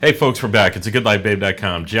Hey folks, we're back. It's a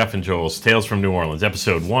goodlifebabe.com. Jeff and Joel's Tales from New Orleans,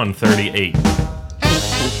 episode 138.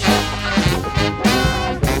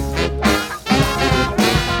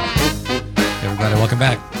 Hey everybody, welcome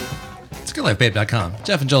back. It's goodlifebabe.com.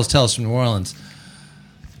 Jeff and Joel's Tales from New Orleans.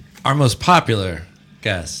 Our most popular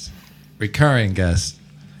guest, recurring guest,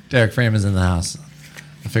 Derek Freeman's in the house.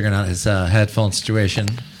 I'm figuring out his headphone situation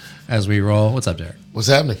as we roll. What's up, Derek? What's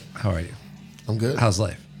happening? How are you? I'm good. How's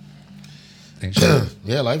life? Things good?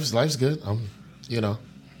 Yeah, life's good. I'm, Yeah.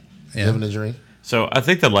 living the dream. So I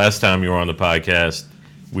think the last time you were on the podcast,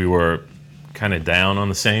 we were kind of down on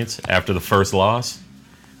the Saints after the first loss.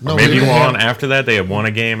 No, Or maybe you we were had on after that. They had won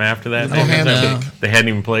a game after that. No, ham kick. They hadn't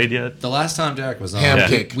even played yet. The last time Derek was on, Ham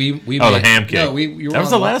kick. we Oh, the ham kick. No, you were That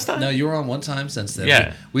was on the last time? No, you were on one time since then.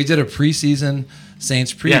 Yeah. We did a preseason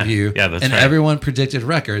Saints preview. Yeah, that's and right. everyone predicted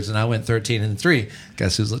records, and I went 13-3.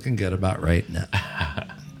 Guess who's looking good about right now?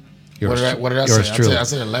 What did I yours say? truly. I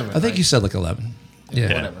said 11. I think right? you said like 11.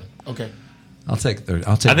 Yeah. Whatever. Okay. I'll take I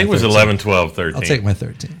think it was 11, 12, 13. I'll take my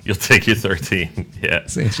 13. You'll take your 13. Yeah.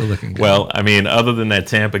 Saints are looking good. Well, I mean, other than that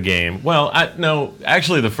Tampa game,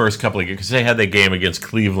 actually the first couple of games, because they had that game against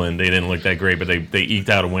Cleveland, they didn't look that great, but they eked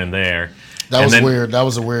out a win there. That was weird. That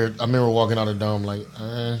was a weird. I remember walking out of the dome like,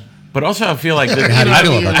 But also, I feel like How do you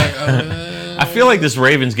feel about that? I feel like this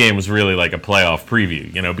Ravens game was really like a playoff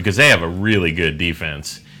preview, because they have a really good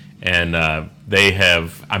defense, and they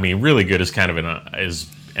have. I mean, really good is kind of an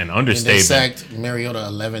and they understatement. sacked Mariota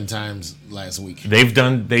 11 times last week. They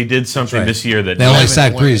did something right. this year that They only 11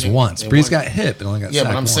 sacked won. Breeze They once. won. Breeze got hit, but only got Yeah, sacked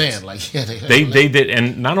but I'm once. saying like, yeah, they did,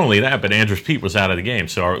 and not only that, but Andrews Pete was out of the game.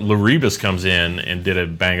 So Laribas comes in and did a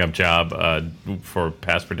bang up job for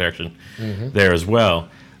pass protection there as well.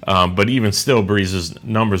 But even still, Breeze's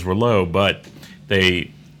numbers were low. But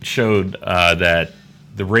they showed that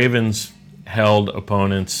the Ravens held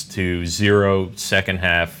opponents to 0 second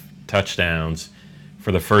half touchdowns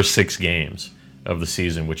for the first 6 games of the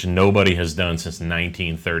season, which nobody has done since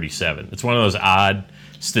 1937. It's one of those odd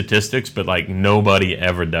statistics, but like nobody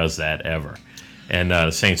ever does that ever. And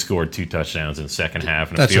the Saints scored 2 touchdowns in the second half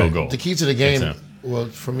and a That's field right. goal. The key to the game, So- well,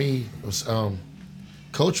 for me, was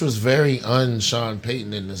Coach was very un-Sean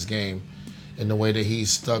Payton in this game in the way that he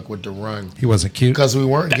stuck with the run. He wasn't cute. Because we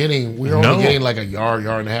were only getting like a yard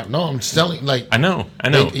and a half. No, I'm telling like I know.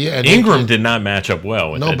 and Ingram did not match up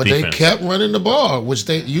well with no, that but defense. they kept running the ball, which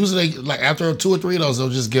they usually like after 2 or 3 of those they'll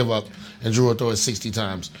just give up and Drew will throw it 60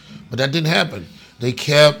 times. But that didn't happen. They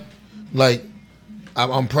kept like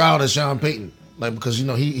I'm proud of Sean Payton. Like because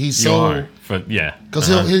he's so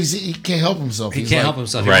because he can't help himself. He He's can't like, help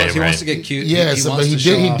himself. Right, He wants to get cute. Yeah, but he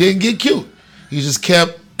didn't get cute. He just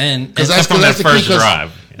kept Because Except on that first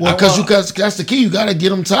drive. Well, because that's the key. You got to get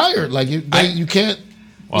them tired. Like you can't.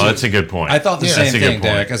 Well, that's a good point. I thought the Yeah. same That's a good thing,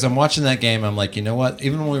 point. Derek. As I'm watching that game, I'm like, you know what?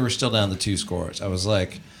 Even when we were still down the 2 scores, I was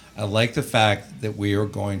like, I like the fact that we are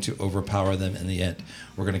going to overpower them in the end.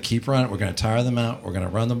 We're going to keep running. We're going to tire them out. We're going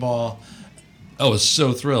to run the ball. I was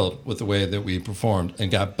so thrilled with the way that we performed and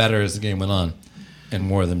got better as the game went on and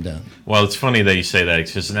wore them down. Well, it's funny that you say that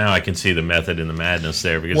because now I can see the method and the madness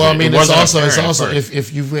there. Because Well, I mean, it's also apparent at first.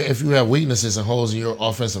 if you have weaknesses and holes in your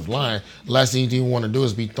offensive line, the last thing you want to do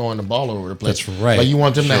is be throwing the ball over the place. That's right. Like you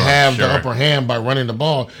want them to have Sure. the upper hand by running the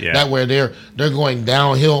ball. Yeah. That way they're going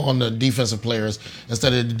downhill on the defensive players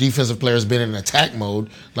instead of the defensive players being in attack mode,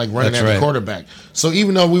 like running That's at right. the quarterback. So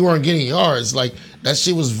even though we weren't getting yards, like that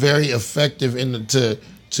shit was very effective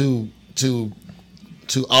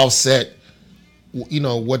to offset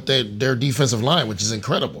what their defensive line, which is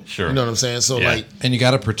incredible. Sure. You know what I'm saying? So Yeah. like. And you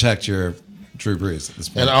got to protect your Drew Brees at this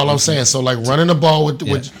point. And all I'm saying, so like running the ball with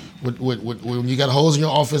when you got holes in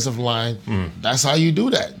your offensive line, that's how you do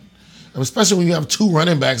that. And especially when you have 2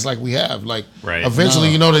 running backs like we have, like Right.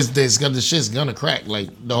 eventually the shit's gonna crack, like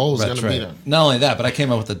the hole's That's gonna be right. there. Not only that, but I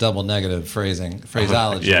came up with a double negative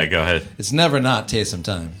phraseology. Yeah, go ahead. It's never not Taysom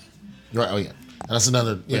time, Right? Oh yeah, and that's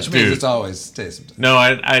another. Yeah. which means Dude. it's always Taysom time. No,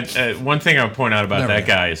 I one thing I would point out about Never that had.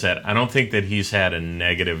 guy is that I don't think that he's had a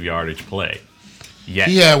negative yardage play yet.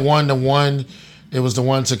 He had 1-to-1. It was the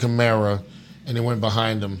one to Kamara, and it went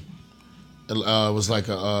behind him. It was like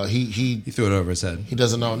he He threw it over his head. he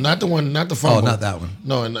doesn't know, not the one, not the fumble. Oh, not that one.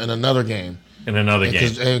 No, in another game. In another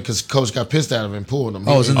game. Because coach got pissed at him and pulled him.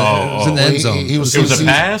 Oh, it was in the, it was in the Oh, end he- zone. he was- It was a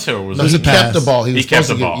pass or was No, it? he a kept pass. the ball. He was kept supposed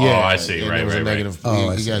the to ball. get, Oh, I see. and Right, it was right, a right. negative. Oh,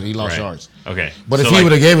 I he see. lost Right. yards. Okay. But if So, he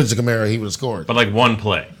would have gave it to Kamara, he would have scored. But like one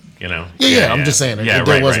play, Yeah, I'm just saying, Yeah,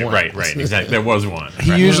 there right, was right, one. right. Exactly. There was one.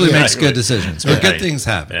 He Right. usually Right, makes right. good decisions, or Right. good things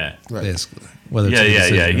happen. Yeah. Right. Basically, whether it's Yeah, a yeah,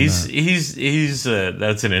 decision yeah. or not. He's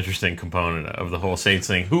that's an interesting component of the whole Saints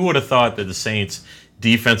thing. Who would have thought that the Saints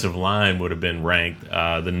defensive line would have been ranked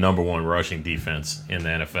the number 1 rushing defense in the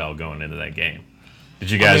NFL going into that game. Did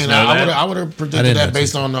you guys know that? I would have I predicted didn't that know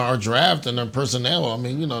based on our draft and our personnel. I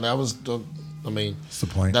mean, that was the. I mean, That's the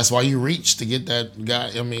point. That's why you reach to get that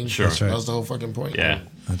guy. I mean, Sure. That's right. That was the whole fucking point. Yeah.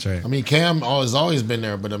 That's right. I mean, Cam has always been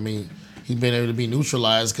there, but I mean, he's been able to be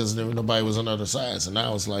neutralized because nobody was on the other side. So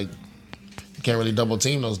now it's like you can't really double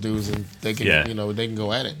team those dudes, and they can, Yeah. they can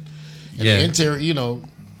go at it. And Yeah. the interior,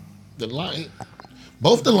 the line,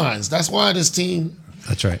 both the lines. That's why this team.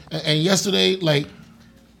 That's right. And yesterday, like,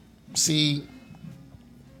 see,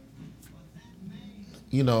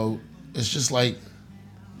 it's just like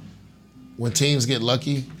when teams get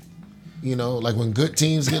lucky, like when good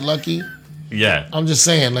teams get lucky. Yeah. I'm just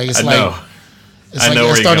saying, like, it's I like. know. It's I like know you're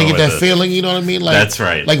where you're starting to going get with that this. feeling, you know what I mean? Like, That's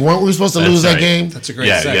right. Like, weren't we supposed to That's lose that right. game? That's a great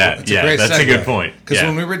Yeah, segue. yeah, That's yeah, a great that's a good point. Because Yeah.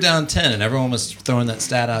 when we were down 10 and everyone was throwing that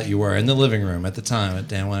stat out, you were in the living room at the time at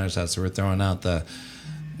Dan Weiner's house. We were throwing out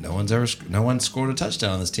no one scored a touchdown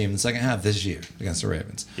on this team in the second half this year against the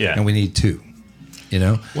Ravens. Yeah. And we need 2.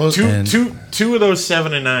 Well, Two of those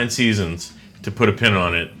 7-9 seasons, to put a pin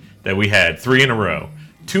on it, that we had 3 in a row.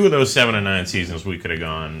 2 of those 7-9 seasons, we could have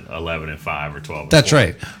gone 11-5 or 12. That's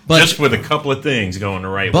right. But Just with a couple of things going the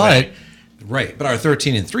right way. But our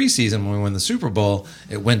 13-3 season when we won the Super Bowl,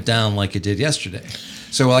 it went down like it did yesterday.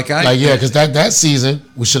 So because that season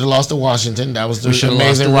we should have lost to Washington. That was the should have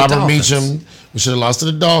lost to amazing the Robert Dolphins. Meacham. We should have lost to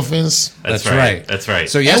the Dolphins. That's That's right. That's right.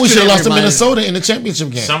 So And we yesterday should have lost to reminded- Minnesota in the championship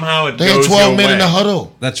game. Somehow it They had goes 12 your men in way. the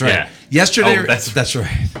huddle. That's right. Yeah. Yesterday, Oh, that's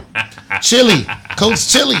right. Chili. Coach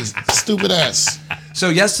Chili. Stupid ass. So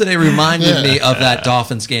yesterday reminded Yeah. me of that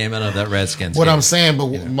Dolphins game and of that Redskins What game. I'm saying,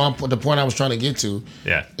 but the point I was trying to get to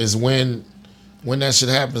Yeah. is when that shit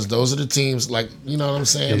happens, those are the teams, like, you know what I'm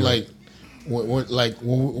saying? Yeah. Like,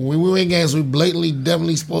 when we win games, we blatantly,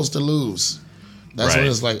 definitely supposed to lose. That's when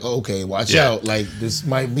Right. it's like, okay, watch Yeah. out. Like, this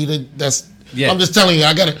might be Yeah. I'm just telling you,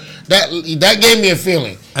 I got to, that gave me a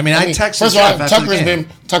feeling. I mean, I texted first of all, Jeff after the game.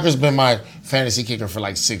 Tucker's been my fantasy kicker for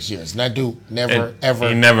like 6 years. And that dude never, ever.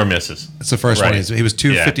 He never misses. It's the first Right. one. He was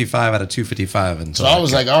 255 out of 255. And So I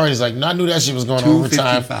was like, all right, it's like, no, I knew that shit was going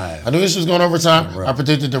overtime. 255. I knew this was going overtime. Right. I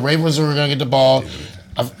predicted the Ravens were going to get the ball.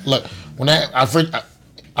 I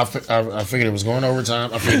figured it was going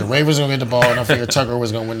overtime. I figured the Ravens were going to get the ball, and I figured Tucker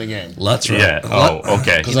was going to win the game. let's roll. Yeah. Oh,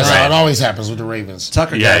 okay. Because that's how it always happens with the Ravens.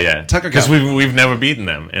 Tucker Yeah, got, yeah. Tucker Because got. we've never beaten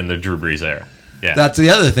them in the Drew Brees era. Yeah. That's the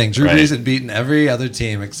other thing. Drew Right. Brees had beaten every other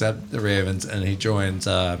team except the Ravens, and he joins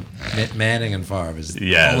Manning and Favre. Is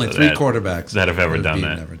yeah. only 3 quarterbacks that have ever who done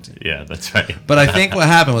beaten that. every team. Yeah, that's right. But I think what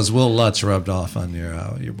happened was Will Lutz rubbed off on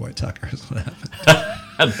your boy Tucker. Is what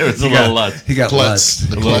happened. There was a little Lutz. He got Klutz. Lutz.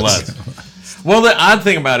 The A little Klutz. Lutz. Well, the odd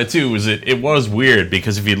thing about it too was it was weird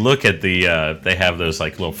because if you look at they have those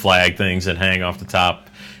like little flag things that hang off the top,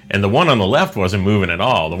 and the one on the left wasn't moving at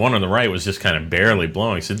all. The one on the right was just kind of barely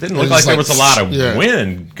blowing. So it didn't look was like there like, was a lot of yeah.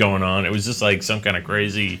 wind going on. It was just like some kind of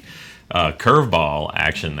crazy curveball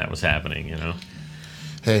action that was happening, you know.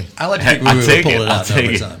 Hey, I like to Hey, think we I'll would take pull it. it I'll out in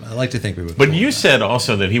take it. overtime. I like to think we would. But pull you it out. said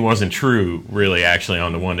also that he wasn't true, really, actually,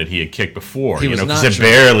 on the one that he had kicked before. He You was know, because not it true.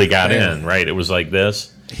 barely got Barely. in, right? It was like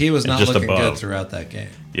this. He was and not just looking above. good throughout that game.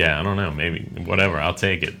 Yeah, I don't know. Maybe whatever. I'll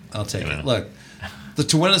take it. I'll take You it. know? Look,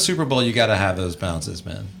 to win a Super Bowl, you got to have those bounces,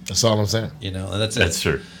 man. that's all I'm saying. You know, and that's it. That's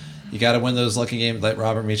true. You got to win those lucky games like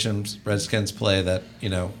Robert Meacham's Redskins play. That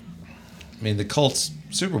I mean, the Colts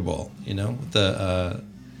Super Bowl. You know, with the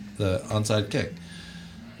onside kick.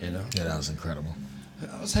 You know, Yeah, that was incredible.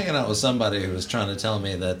 I was hanging out with somebody who was trying to tell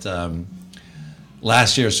me that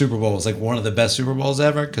last year's Super Bowl was like one of the best Super Bowls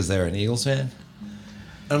ever because they're an Eagles fan.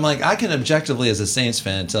 And I'm like, I can objectively, as a Saints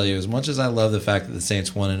fan, tell you, as much as I love the fact that the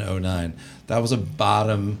Saints won in 2009, that was a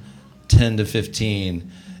bottom 10 to 15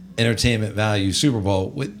 entertainment value Super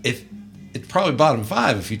Bowl. If it's probably bottom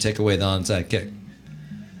 5 if you take away the onside kick.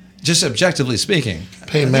 Just objectively speaking.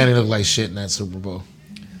 Peyton Manning looked like shit in that Super Bowl.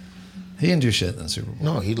 He didn't do shit in the Super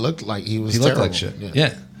Bowl. No, he looked like he was He looked terrible. like shit.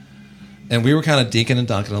 Yeah. And we were kind of dinking and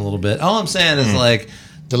dunking a little bit. All I'm saying is like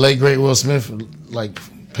The late, great Will Smith, like,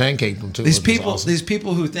 pancaked him, too. these It was people, awesome. these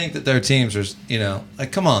people who think that their teams are,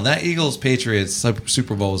 like, come on, that Eagles Patriots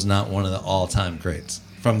Super Bowl is not one of the all-time greats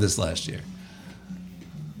from this last year.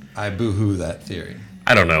 I boo-hoo that theory.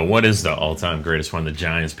 I don't know. What is the all-time greatest one? The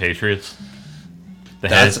Giants Patriots? The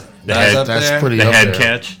That's head, that's up that's there. pretty the up head there.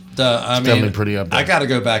 catch. I definitely mean, pretty up there. I got to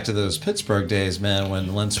go back to those Pittsburgh days, man,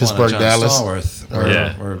 when Lynn Swann Pittsburgh, and John Dallas. Stallworth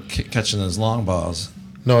Yeah. were catching those long balls.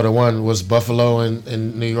 No, the one was Buffalo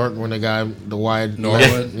in New York when the guy, the wide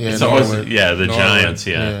Norwood? Yeah, It's always, Norwood. the Norwood. Giants.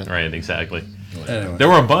 Yeah, Yeah. right, exactly. Anyway. There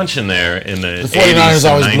were a bunch in there in the 49ers 80s and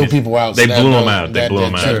always blew 90s. people out. They so that- blew them out. They that- blew that-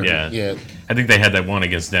 them out. sure. Yeah. Yeah. I think they had that one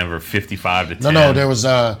against Denver, 55-10. No, there was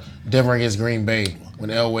Denver against Green Bay when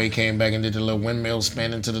Elway came back and did the little windmill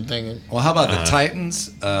spin into the thing. Well, how about the Titans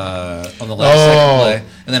on the last second play?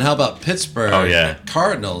 And then how about Pittsburgh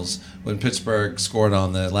Cardinals when Pittsburgh scored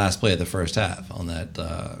on the last play of the first half on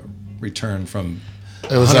that return from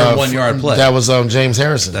It was 101-yard play. That was James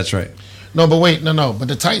Harrison. That's right. No, but wait, no. But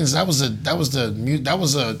the Titans, that was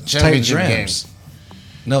a championship game.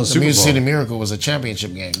 No, The Super Bowl. Music City Miracle was a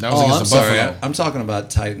championship game. That was I'm against the sorry. Buffalo. I'm talking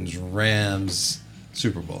about Titans Rams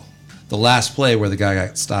Super Bowl. The last play where the guy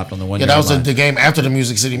got stopped on the 1 Yeah, yard that was line. the game after the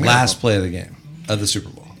Music City Miracle. Last play of the game of the Super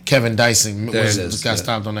Bowl. Kevin Dyson There it is. got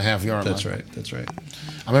stopped on the half-yard line. That's right. That's right.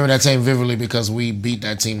 I remember that team vividly because we beat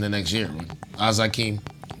that team the next year. Azakim,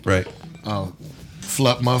 Right.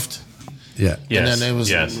 Flup muffed. Yeah. Yes, And then it was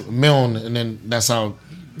yes. Milne, and then that's how,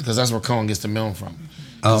 because that's where Cohen gets the Milne from.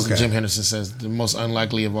 Oh, okay. Jim Henderson says the most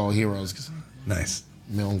unlikely of all heroes. 'Cause Nice.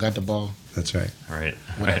 Milne got the ball. That's right. Right.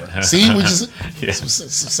 Whatever. Right. See, we just Yeah. some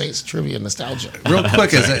Saints trivia nostalgia. Real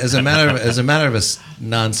quick, as a matter of a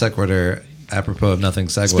non sequitur, apropos of nothing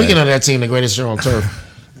segue. Speaking of that team, the greatest show on turf,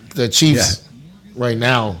 the Chiefs right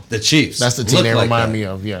now. the Chiefs, That's the team look they like remind that. me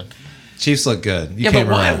of. Yeah. Chiefs look good. You Yeah, came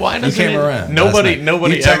but why? around. Why you doesn't came it- around? Nobody, last night.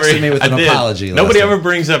 nobody You texted ever. me with an I did. apology. last Nobody night. ever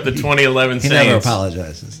brings up the 2011 He Saints. never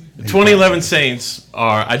apologizes. 2011 Saints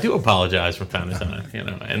are. I do apologize from time to time,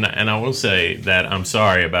 and I will say that I'm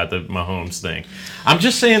sorry about the Mahomes thing. I'm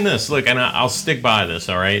just saying this. Look, and I'll stick by this.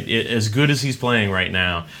 All right, as good as he's playing right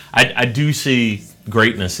now, I do see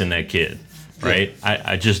greatness in that kid. Right,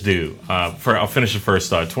 I just do. I'll finish the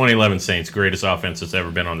first thought. 2011 Saints, greatest offense that's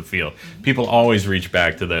ever been on the field. People always reach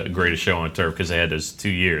back to the greatest show on turf because they had those 2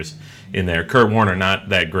 years in there. Kurt Warner, not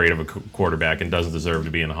that great of a quarterback and doesn't deserve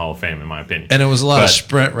to be in the Hall of Fame, in my opinion. And it was a lot But- of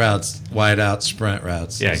sprint routes, wide out sprint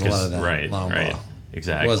routes. Yeah, It was a lot 'cause- of that right, long right. ball.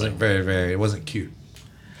 Exactly. It wasn't very. It wasn't cute.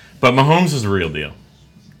 But Mahomes is the real deal,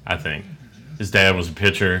 I think. His dad was a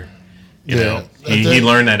pitcher. You Yeah. know, he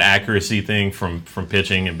learned that accuracy thing from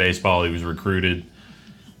pitching in baseball. He was recruited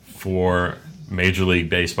for Major League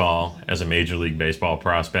Baseball as a Major League Baseball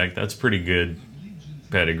prospect. That's pretty good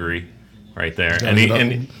pedigree right there.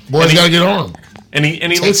 Boys got to get on him. And he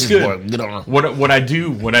looks Texas good. boy, get on. What I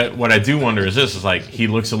do wonder is this is like he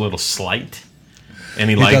looks a little slight. And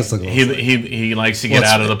he likes does look a little he likes to get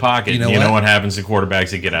Well, out of the pocket. you know what what? happens to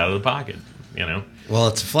quarterbacks that get out of the pocket, you know? Well,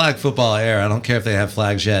 it's a flag football era. I don't care if they have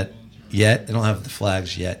flags yet. They don't have the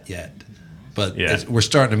flags yet. But Yeah. we're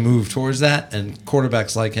starting to move towards that, and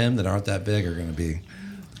quarterbacks like him that aren't that big are going to be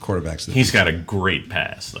quarterbacks. That He's got a great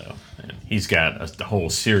pass, though. And he's got a whole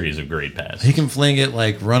series of great passes. he can fling it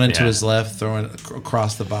like running to Yeah. his left, throwing it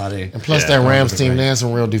across the body. And plus, Yeah. that Rams Right. team, they had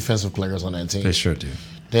some real defensive players on that team. They sure do.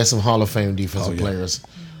 They had some Hall of Fame defensive Oh, yeah. players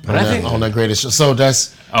But I think- on that greatest show. So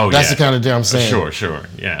that's yeah. the kind of deal I'm saying. Sure,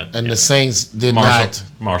 yeah. And yeah. the Saints did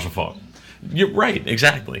Marshall Faulk. You're right,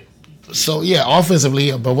 exactly. not. So yeah,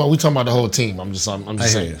 offensively, but what we talking about the whole team. I'm just I hear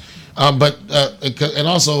saying. you. And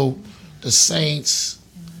also the Saints,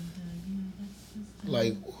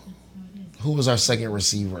 like, who was our second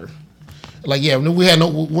receiver? Like, yeah,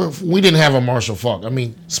 we didn't have a Marshall Faulk. I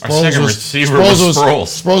mean, second receiver was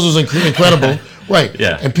Sproles. Sproles was incredible, right?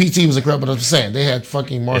 Yeah. And PT was incredible. But I'm saying they had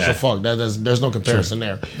fucking Marshall Yeah. Faulk. There's no comparison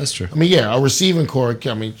there. That's true. I mean, yeah, our receiving core.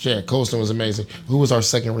 I mean, yeah, Colston was amazing. Who was our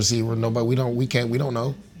second receiver? Nobody. We don't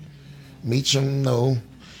know. Meacham, no.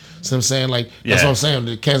 So I'm saying, like, that's Yeah. what I'm saying.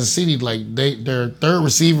 The Kansas City, like, their third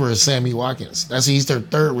receiver is Sammy Watkins. He's their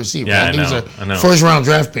third receiver. Yeah, He was I know. a first round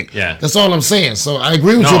draft pick. Yeah. That's all I'm saying. So I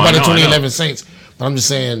agree with No, you I about the know, I know. 2011 Saints, but I'm just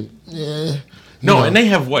saying, No, know. and they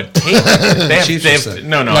have what? Tape? They have, Chiefs they are have, sick.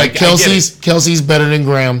 no, like I get it. Kelsey's better than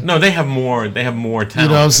Graham. No, they have more talent. You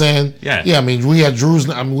know what I'm saying? Yeah. Yeah. I mean, we had Drew.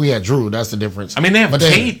 That's the difference. I mean, they have But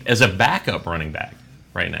Tate as a backup running back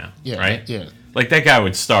right now. Yeah, right? yeah. Like, that guy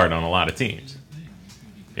would start on a lot of teams.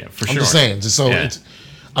 Yeah, for I'm sure. just saying. Yeah.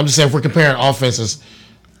 I'm just saying, if we're comparing offenses,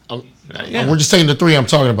 Yeah. we're just taking the three I'm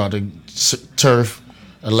talking about: the turf,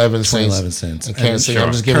 11 Saints, 11 Saints. and Kansas City. Sure.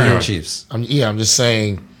 I'm just giving Current you. Chiefs. I'm just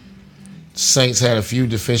saying, Saints had a few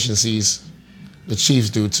deficiencies. The Chiefs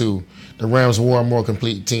do too. The Rams were a more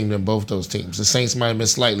complete team than both those teams. The Saints might have been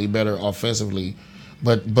slightly better offensively,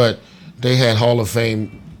 but they had Hall of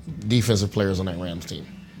Fame defensive players on that Rams team,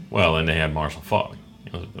 Well, and they had Marshall Faulk.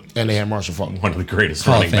 You know, and they had Marshall Faulk. one of the greatest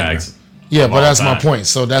Hall of running Famer. backs. Yeah, of but all that's my time. point.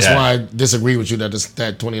 So that's Yeah. why I disagree with you that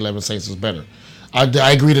that 2011 Saints was better. I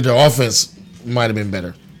agree that their offense might have been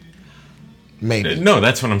better. Maybe. No,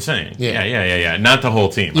 that's what I'm saying. Yeah. Yeah. Not the whole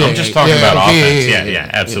team. Yeah, I'm just yeah, talking yeah, about okay, offense. yeah,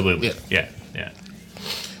 Yeah, absolutely. yeah. Yeah.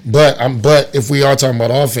 But if we are talking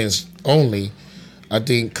about offense only, I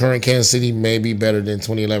think current Kansas City may be better than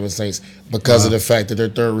 2011 Saints because of the fact that their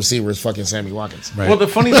third receiver is fucking Sammy Watkins. Right. Well, the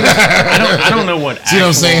funny thing is, I don't know what See what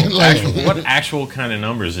I'm saying? Like- what actual kind of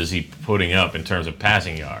numbers is he putting up in terms of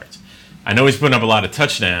passing yards? I know he's putting up a lot of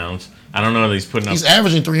touchdowns. I don't know that he's putting up. He's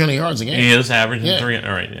averaging 300 yards a game. He is averaging Yeah. 3.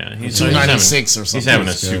 All right, yeah. He's 296 or something. He's having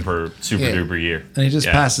a That's super Yeah. duper year. And he just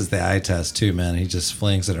Yeah. passes the eye test too, man. He just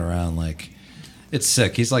flings it around like it's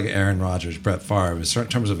sick. He's like Aaron Rodgers, Brett Favre, in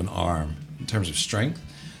terms of an arm, in terms of strength,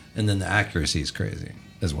 and then the accuracy is crazy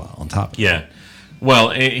as well. On top of it. Yeah. Well,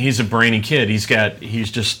 he's a brainy kid. He's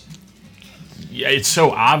just. Yeah, it's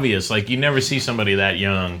so obvious. Like you never see somebody that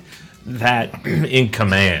young, that in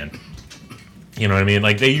command. You know what I mean?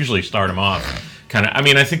 Like they usually start him off kind of. I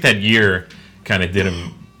mean, I think that year kind of did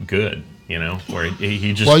him good. You know, where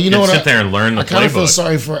he just could sit there and learn the I kind of feel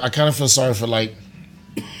playbook. I kind of feel sorry for like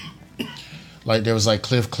there was like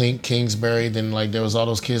Cliff Kingsbury, then like there was all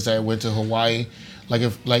those kids that went to Hawaii.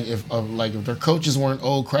 If their coaches weren't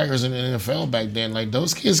old crackers in the NFL back then, like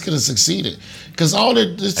those kids could have succeeded. Because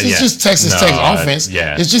it's just Texas Tech offense.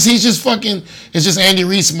 Yeah. It's just Andy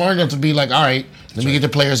Reid smart enough to be like, all right, let me get the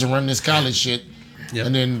players to run this college shit,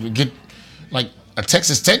 and then get like a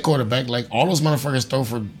Texas Tech quarterback. Like all those motherfuckers throw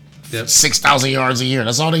for 6,000 yards a year.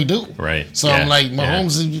 That's all they do. Right. So Yeah. I'm like, Yeah.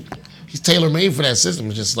 Mahomes, he's tailor made for that system.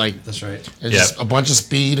 It's just like That's right. it's just a bunch of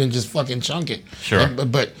speed and just fucking chunk it. Sure.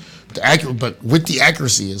 But with the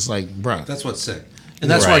accuracy, it's like, bruh. That's what's sick. And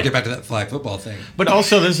that's why I Right. get back to that flag football thing. But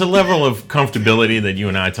also, there's a level of comfortability that you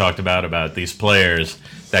and I talked about these players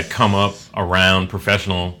that come up around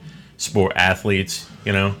professional sport athletes.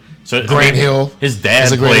 You know, so Grant Hill his is dad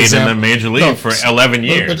a great played in example. the major league No, for 11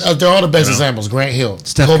 years. But they're all the best You know? examples. Grant Hill,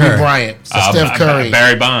 Steph Kobe Curry. Bryant, Steph Curry,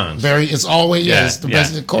 Barry Bonds. It's always it's the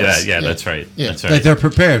best, of course. Yeah, that's right. Yeah. That's Like right. they're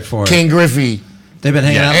prepared for it. King Griffey, They've been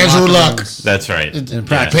hanging Yeah. out. in Andrew locker Luck. rooms. That's right. In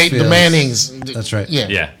practice Peyton the fields. Mannings. That's right.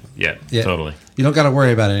 Yeah. Yeah, totally. You don't got to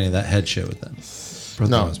worry about any of that head shit with them. For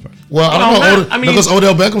the No. most part. Well, I don't No, know. I mean- because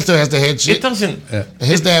Odell Beckham still has the head shit. It doesn't.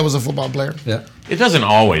 His dad was a football player. Yeah. It doesn't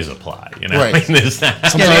always apply. You know. Right. I mean, it's not-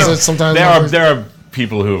 Sometimes there are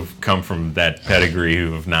people who have come from that pedigree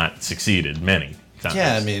who have not succeeded many times.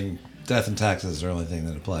 Yeah, I mean, death and taxes are the only thing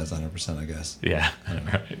that applies 100%, I guess. Yeah,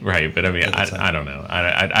 right. But I mean, At the time. I don't know.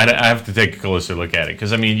 I have to take a closer look at it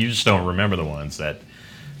because I mean, you just don't remember the ones that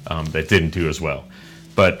didn't do as well.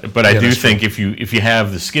 But I do that's think if you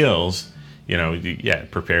have the skills, you know,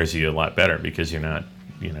 it prepares you a lot better because you're not,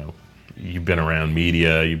 you know, you've been around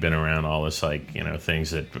media, you've been around all this like, you know,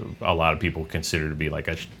 things that a lot of people consider to be like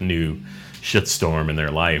a new shitstorm in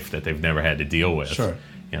their life that they've never had to deal with. Sure.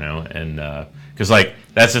 You know, and because like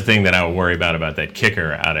that's the thing that I would worry about that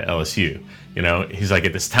kicker out of LSU. You know, he's like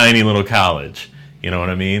at this tiny little college. You know what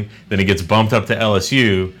I mean? Then he gets bumped up to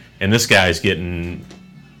LSU, and this guy's getting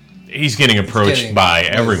approached by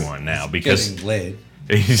everyone now because Getting laid.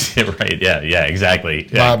 he's right. Yeah, exactly.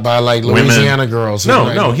 Yeah. By like Women. Louisiana girls. No,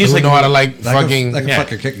 who, no, like, he's who like- know how to like fucking. Like a Yeah.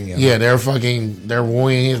 fucker kicking him. Yeah, they're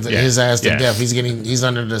wooing his ass to Yeah. death. He's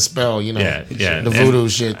under the spell, you know. Yeah, The and voodoo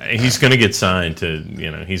shit. He's going to get signed to,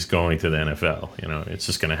 you know, he's going to the NFL. You know, it's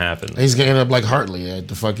just going to happen. He's gonna end up like Hartley at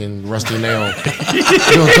the fucking Rusty Nail.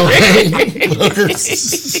 Doing cocaine.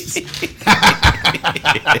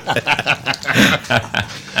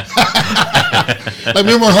 Like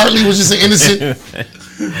remember when Hartley was just an innocent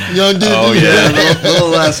young dude? Oh, yeah. Little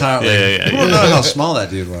less Hartley. Yeah. People don't know how small that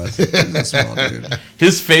dude was. He was a small dude.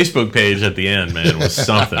 His Facebook page at the end, man, was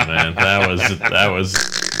something, man. That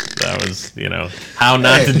was, you know, how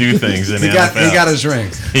not to do things in the NFL. He got his ring.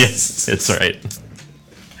 Yes, it's right.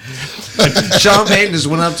 Sean Payton just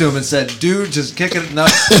went up to him and said, "Dude, just kick it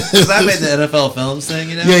nuts." Because I made the NFL Films thing,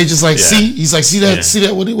 you know. Yeah, he just like Yeah. see that. Yeah. See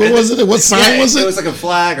that? What was it? What sign was it? It was like a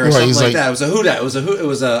flag or Right, something he's like like- that. It was a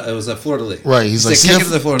hoodah. It was a Fleur de lis. Right, he's He like, said, see kick it that-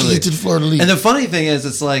 to the Fleur de kick lis. it to the Fleur de lis. And the funny thing is,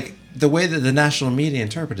 it's like the way that the national media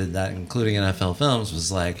interpreted that, including NFL Films,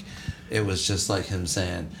 was like it was just like him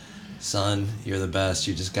saying, "Son, you're the best.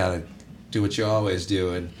 You just gotta do what you always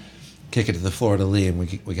do and kick it to the Fleur de lis, and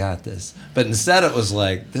we got this." But instead, it was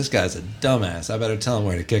like, "This guy's a dumbass. I better tell him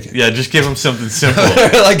where to kick it." Yeah, just give him something simple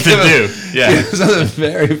Like to give him- do. Yeah. give him something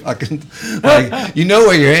very fucking like you know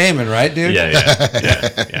where you're aiming, right, dude?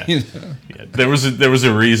 Yeah. You know? Yeah. There was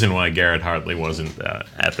a reason why Garrett Hartley wasn't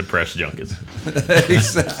at the press junkets.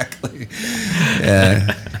 Exactly.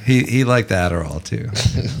 Yeah, he liked the Adderall too.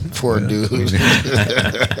 Poor dude.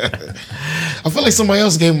 I feel like somebody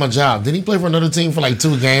else gave him a job. Didn't he play for another team for like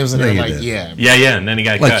 2 games? And I they're think he like, did. yeah. Yeah, and then he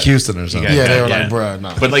got Like cut. Houston or He something. got Yeah, they cut, were like, bruh,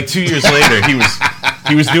 no. But like 2 years later, he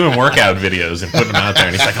He was doing workout videos and putting them out there,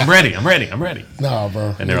 and he's like, "I'm ready, I'm ready, I'm ready." No,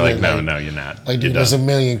 bro. And they're like, "No, no, you're not. Like, You're dude, there's a done."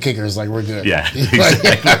 million kickers. Like, we're good. Yeah, Like,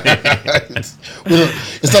 exactly.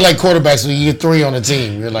 it's not like quarterbacks when you get 3 on the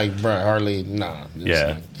team. You're like, bro, hardly, nah.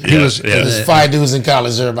 Yeah, He yeah, was- yeah. There's 5 dudes in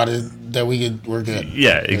college. Everybody that we're good.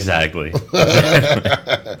 Yeah, exactly.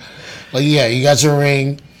 Like, yeah, you got your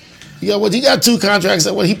ring. You got what? He got 2 contracts.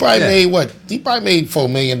 What he probably made? What he probably made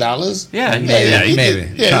 $4 million. Yeah, he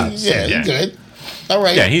maybe. Yeah, Tops. yeah, Yeah. he good. All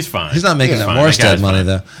right. Yeah, he's fine. He's not making He's that fine. Morstead guy's money fine.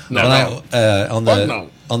 though. No, On Fuck the no.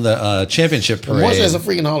 on the championship parade. Morstead's a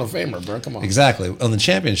freaking Hall of Famer, bro. Come on. Exactly. On the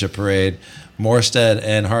championship parade, Morstead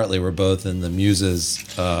and Hartley were both in the Muses.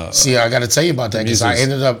 See, I got to tell you about that because I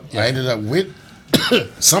Muses. ended up with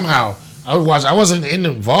somehow. I wasn't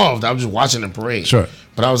involved. I was just watching the parade. Sure.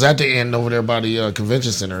 But I was at the end over there by the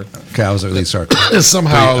convention center. Okay, I was at Elite Circle. And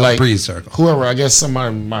somehow, like Breeze Circle. whoever, I guess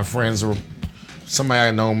somebody, my friends or somebody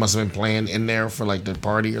I know must have been playing in there for like the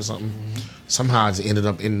party or something. Somehow I just ended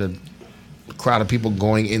up in the crowd of people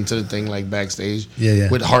going into the thing like backstage. Yeah.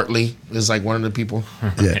 With Hartley is like one of the people,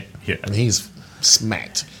 Yeah. Yeah. and he's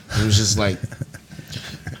smacked. It was just like,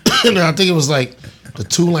 and I think it was like the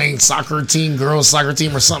Tulane soccer team, girls soccer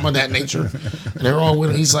team, or something of that nature. And they're all with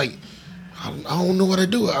him. He's like, I don't know what to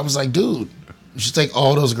do. I was like, dude, you should take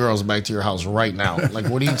all those girls back to your house right now. Like,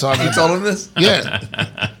 what are you talking about? told him this? Yeah.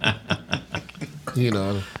 You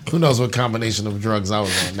know, who knows what combination of drugs I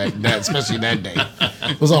was on that especially that day.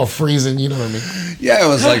 It was all freezing, you know what I mean? Yeah, it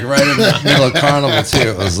was like right in the middle of Carnival too.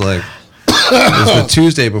 It was like it was the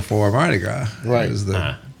Tuesday before Mardi Gras. Right. It was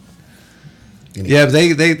yeah, but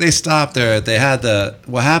they stopped there. They had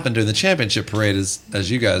what happened during the championship parade is,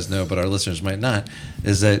 as you guys know, but our listeners might not,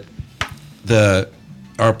 is that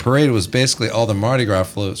our parade was basically all the Mardi Gras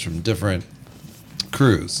floats from different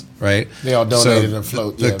crews, right? They all donated a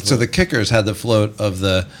float. So the kickers had the float of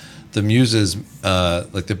the Muses,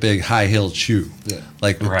 like the big high heeled shoe,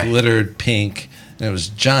 like with Right. glittered pink, and it was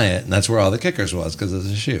giant, and that's where all the kickers was because of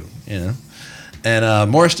the shoe, you know. And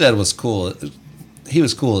Morstead was cool. He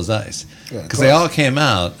was cool as ice Yeah, because they all came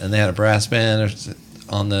out and they had a brass band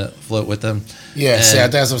on the float with them. Yeah, And see,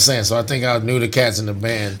 that's what I'm saying. So I think I knew the cats in the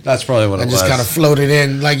band. that's probably what it And was. just kind of floated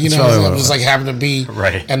in, like, you That's know, probably what it it was was. like happened to be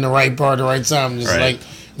Right. in the right part, the right time. Just Right. like,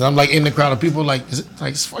 and I'm like in the crowd of people, like, is it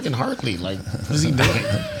like it's fucking Hartley? Like, what is he doing?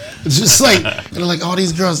 It's just like, and like all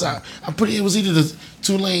these girls, I put it was either the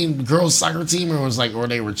Tulane girls soccer team or it was like, or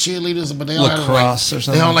they were cheerleaders, but they all Lacrosse had or like,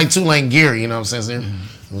 something? they all like Tulane gear, you know what I'm saying?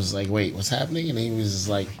 So it was like, wait, what's happening? And he was just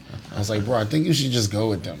like, I was like, bro, I think you should just go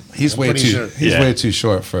with them. He's I'm way pretty too sure. he's Yeah. way too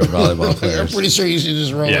short for volleyball I'm players. pretty sure you should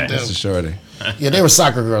just roll Yeah, with It's a them. shorty. Yeah, they were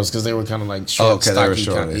soccer girls because they were kind of like short, Oh, okay, they were stocky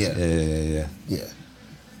short. kinda, Yeah. yeah.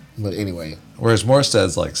 But anyway, Whereas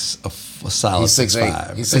Morstead's like a solid he's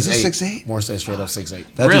 6'8". 6'5". He's Is he 6'8". More say straight up 6'8".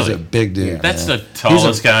 That dude's Really? a big dude. Yeah. That's man. the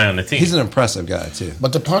tallest guy on the team. He's an impressive guy too.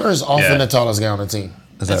 But the punter is often Yeah. the tallest guy on the team.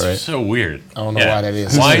 Is That's that right? so weird. I don't know why that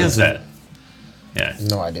is. Why Who's is that? Yeah.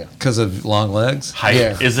 No idea. Because of long legs. Height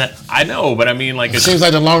Yeah. is that? I know, but I mean, like, It it's, seems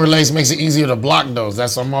like the longer legs makes it easier to block those.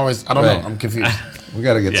 That's I don't Right. know. I'm confused. We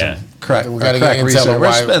got to get Yeah. some crack. We got to crack get research. intel on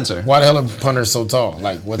Where's why, Spencer? why the hell are punters so tall?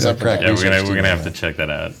 Like, what's Yeah, up with crack that? yeah, research we're gonna team, have to check that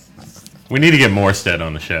out. We need to get Morstead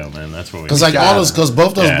on the show, man. That's what we. Because Need. like got all those, it. because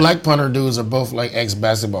both those Yeah. black punter dudes are both like ex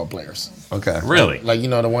basketball players. Okay. Really? Like, you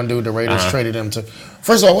know, the one dude the Raiders Uh-huh. traded him to.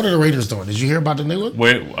 First of all, what are the Raiders doing? Did you hear about the new one?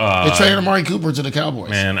 Wait, They traded Amari Cooper to the Cowboys.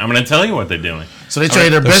 man, I'm gonna tell you what they're doing. So they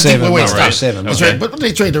traded their They're best saving defensive. Wait, him, stop. right? Saving him. They trade- but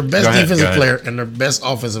they trade their best Go ahead, defensive go ahead. player and their best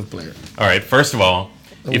offensive player. All right. First of all,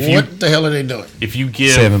 if What the hell are they doing? you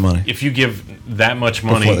give Saving money. if you give that much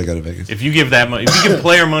money Before they go to Vegas. if you give that money, if you give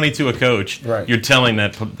player money to a coach, Right. you're telling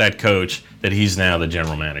that coach that he's now the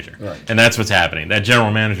general manager, Right. and that's what's happening. That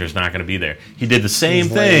general manager is not going to be there. He did the same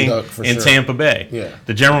He's lame thing duck for in sure. Tampa Bay. Yeah.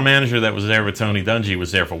 The general manager that was there with Tony Dungy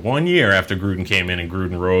was there for 1 year after Gruden came in, and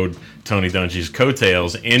Gruden rode Tony Dungy's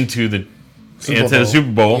coattails into the Bowl.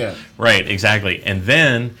 Super Bowl. Yeah. Right, exactly. And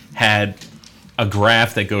then had a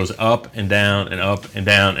graph that goes up and down and up and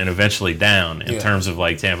down and eventually down in Yeah. terms of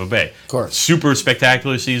like Tampa Bay. Of course. Super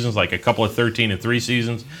spectacular seasons, like a couple of 13-3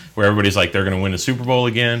 seasons where everybody's like they're going to win the Super Bowl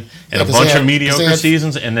again, and Yeah, a 'cause bunch they had- of 'cause they mediocre had-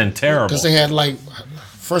 seasons, and then terrible. Because they had like,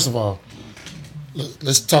 first of all,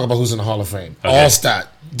 let's talk about who's in the Hall of Fame. Okay. Allstott,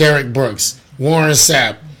 Derek Brooks, Warren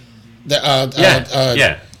Sapp,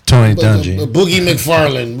 yeah. Tony Boogie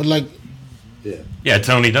McFarland. But like, Yeah,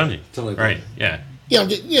 Tony Dungy. Tony Dungy. Right, yeah. yeah.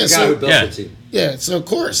 So Yeah. yeah, so of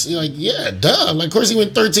course, you're like, yeah, duh. Like, of course, he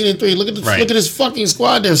went 13-3. Look at Right. look at his fucking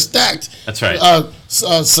squad. They're stacked. That's right.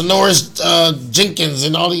 Sonoris Jenkins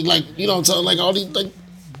and all these, like, you know, so like all these, like,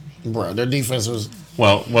 Bro, their defense was.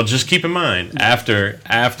 Well, just keep in mind after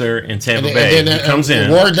in Tampa And Bay, then, he comes in.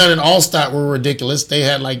 Ward Dunn and Allstott were ridiculous. They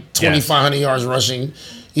had like 2,500 yards rushing.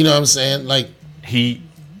 You know what I'm saying? Like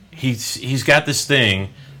he's got this thing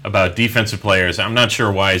about defensive players. I'm not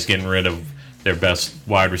sure why he's getting rid of their best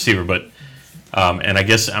wide receiver, but and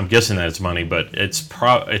I'm guessing that it's money, but it's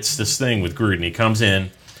this thing with Gruden. He comes in,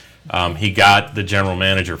 he got the general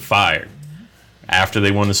manager fired after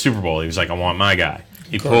they won the Super Bowl. He was like, I want my guy.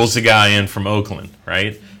 He pulls the guy in from Oakland,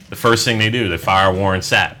 right? The first thing they do, they fire Warren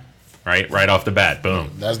Sapp, right off the bat.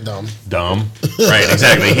 Boom. That's dumb. Right,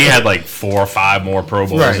 exactly. He had like 4 or 5 more Pro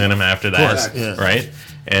Bowls in him after that, right?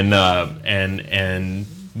 And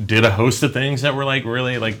did a host of things that were like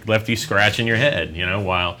really like left you scratching your head, you know,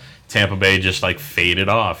 while Tampa Bay just like faded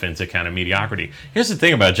off into kind of mediocrity. Here's the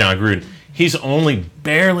thing about John Gruden. He's only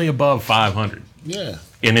barely above 500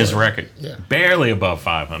 in his record. Yeah. Barely above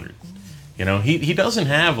 500. You know, he doesn't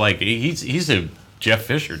have like he's a Jeff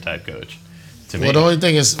Fisher type coach to me. Well, the only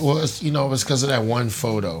thing is, it's because of that one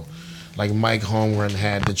photo. Like Mike Holmgren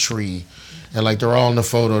had the tree, and like they're all in the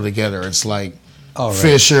photo together. It's like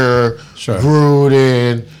Fisher,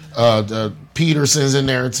 Gruden, the Peterson's in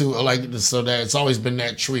there too. Like so that it's always been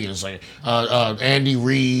that tree. It's like Andy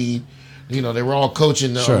Reid. You know, they were all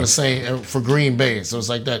coaching on the same for Green Bay. So it's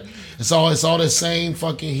like that. It's all the same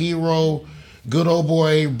fucking hero. Good old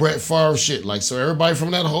boy Brett Favre shit. Like, so everybody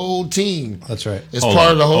from that whole team. That's right. It's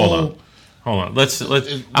part of the whole. Hold on. Let's.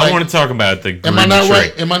 I want to talk about the Gruden Am I not tree.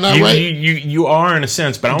 right? Am I not right? You are in a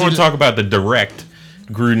sense, but I want to talk about the direct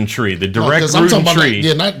Gruden tree. The direct I'm talking Gruden about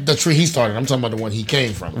tree. not the tree he started. I'm talking about the one he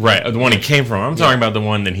came from. Right, the one he came from. I'm talking about the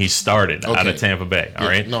one that he started out of Tampa Bay. All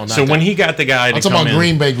right. No, not so that. when he got the guy, I'm talking about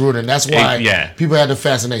Green Bay Gruden. That's why people had the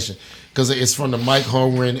fascination. Because it's from the Mike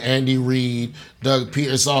Holmgren, Andy Reid, Doug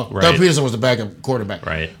Peterson. Doug Peterson was the backup quarterback.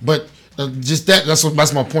 Right. But just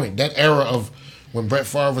that's my point. That era of when Brett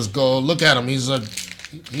Favre was look at him. He's a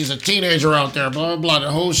teenager out there, blah, blah, blah.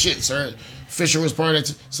 The whole shit, sir. Fisher was part of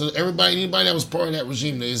that. So anybody that was part of that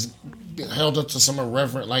regime is held up to some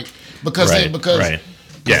irreverent, like, because they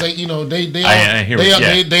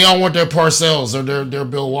all want their Parcells or their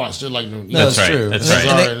Bill Watts. They're like, that's true. That's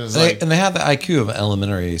right. And they have the IQ of an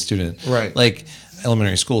elementary student, right? Like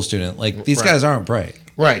elementary school student. Like these guys aren't bright,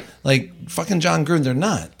 right? Like fucking John Gruden, they're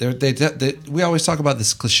not. They we always talk about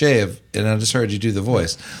this cliche of, and I just heard you do the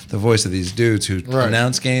voice of these dudes who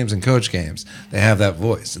announce games and coach games. They have that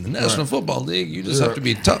voice in the National Football League. You just have to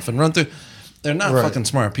be tough and run through. They're not fucking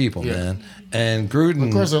smart people, man. And Gruden,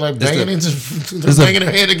 of course, they're like banging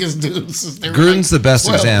their head against dudes. Gruden's the best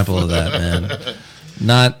example of that, man.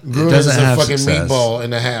 Gruden's doesn't have fucking success. meatball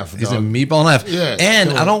and a half. He's a meatball and a half. Yeah,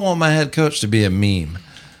 and I don't want my head coach to be a meme.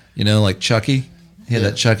 You know, like Chucky. He had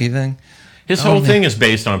that Chucky thing. His whole thing is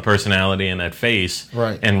based on personality and that face,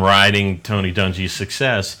 and riding Tony Dungy's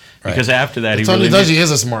success. Because after that, Tony Dungy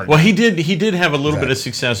is a smart guy. Well, he did have a little bit of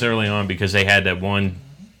success early on because they had that one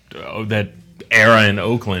that era in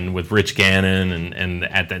Oakland with Rich Gannon and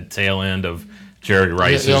at the tail end of Jerry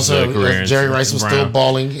Rice's career. Jerry Rice was still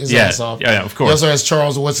balling his ass off. Yeah, of course. He also has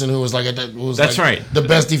Charles Woodson, who was the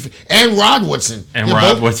best defense, and Rod Woodson.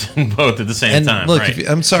 Woodson both at the same time. Look,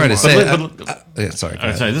 I'm sorry to say. Sorry.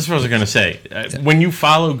 This is what I was going to say. When you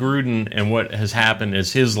follow Gruden and what has happened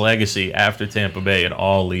is his legacy after Tampa Bay, it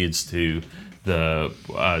all leads to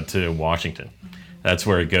to Washington. That's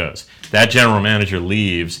where it goes. That general manager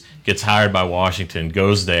leaves, gets hired by Washington,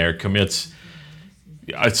 goes there, commits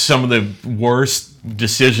some of the worst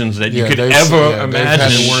decisions that you could ever imagine. They've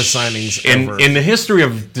had the worst signings ever. In the history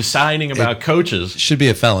of deciding about coaches. Should be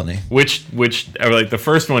a felony. Which like the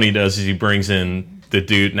first one he does is he brings in the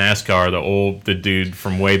dude NASCAR, the dude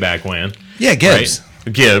from way back when. Yeah, Gibbs. Right?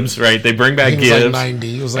 Gibbs, right? They bring back Gibbs, like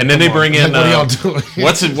 90. He was like, and then they bring in what are y'all doing?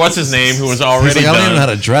 what's his name, who was already He's like, I don't done. even know how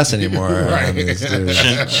to dress anymore.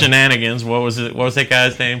 Shenanigans. What was that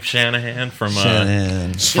guy's name? Shanahan from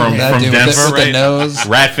Shanahan. from That dude Denver, with right? the nose.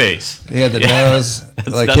 Rat face. He had the nose.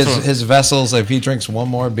 Like that's his vessels. If he drinks one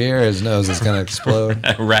more beer, his nose is gonna explode.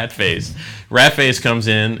 Rat face. Rat face comes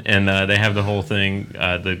in, and they have the whole thing,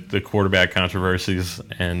 the quarterback controversies,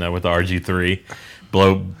 and with RG3.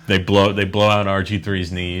 They blow out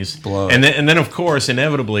RG3's knees, and then of course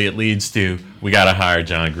inevitably it leads to we got to hire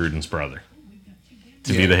John Gruden's brother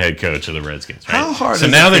to be the head coach of the Redskins. Right? How hard? So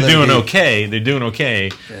now they're doing okay. They're doing okay.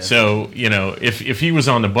 Yeah. So if he was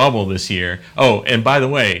on the bubble this year. Oh, and by the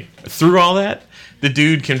way, through all that, the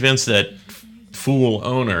dude convinced that fool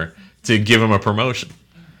owner to give him a promotion.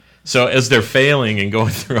 So as they're failing and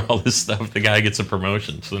going through all this stuff, the guy gets a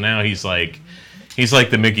promotion. So now he's like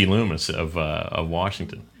the Mickey Loomis of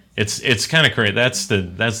Washington. It's kind of crazy. That's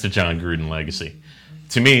the John Gruden legacy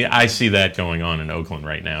to me, I see that going on in Oakland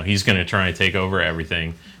right now. He's going to try and take over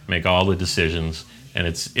everything, make all the decisions, and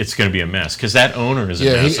it's going to be a mess because that owner is a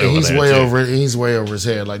mess over he's there way too. over. He's way over his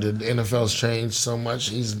head. Like the NFL's changed so much.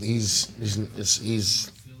 He's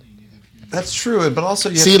That's true, but also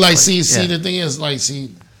you see have to, like see the thing is like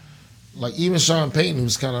even Sean Payton,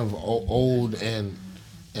 who's kind of old and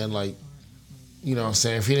like, you know what I'm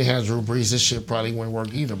saying, if he didn't have Drew Brees, this shit probably wouldn't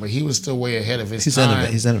work either. But he was still way ahead of his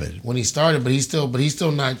time. He's innovative when he started, but he's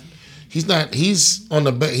on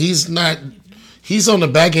the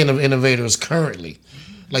back end of innovators currently.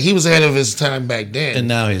 Like he was ahead of his time back then. and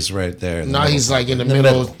now he's right there. Now he's like in the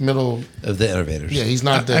middle of the innovators. Yeah, he's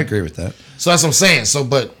not I agree with that. So that's what I'm saying. So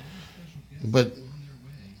but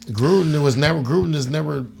Gruden is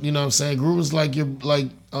never, you know what I'm saying? Gruden's like your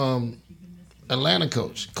Atlanta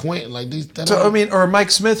coach, Quentin, like these. So I mean, or Mike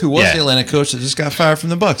Smith, who was the Atlanta coach that just got fired from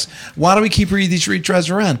the Bucks. Why do we keep reading these retreads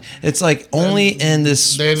around? It's like only in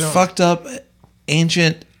this fucked up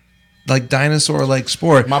ancient, like dinosaur like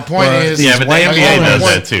sport. My point is, but the NBA does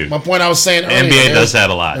that too. My point I was saying earlier, NBA does that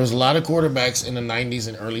a lot. There was a lot of quarterbacks in the 90s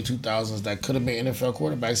and early 2000s that could have been NFL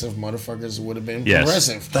quarterbacks if motherfuckers would have been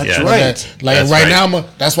progressive. That's right. Now,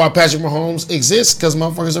 that's why Patrick Mahomes exists, because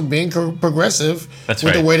motherfuckers are being progressive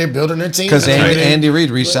with the way they're building their team. Because Andy Reid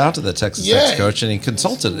reached out to the Texas Tech coach and he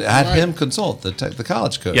had him consult the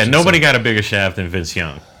college coach. Yeah, nobody got a bigger shaft than Vince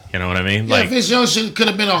Young. You know what I mean? Yeah, like, Vince Young could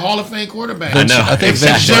have been a Hall of Fame quarterback. I know. I think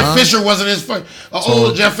Jeff Fisher wasn't his first.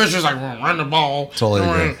 Old Jeff Fisher's like, run the ball. Totally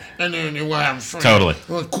agree. And then we'll have totally.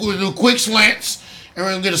 Do quick slants, and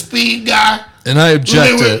we'll get a speed guy. And I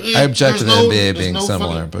object to the NBA being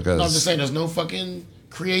similar because I'm just saying there's no fucking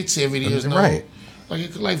creativity. There's no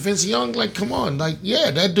like Vince Young. Like, come on, like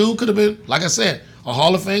that dude could have been, like I said, a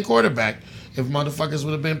Hall of Fame quarterback if motherfuckers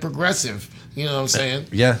would have been progressive. You know what I'm saying?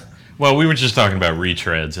 Yeah. Well, we were just talking about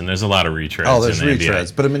retreads, and there's a lot of retreads. Oh, there's in the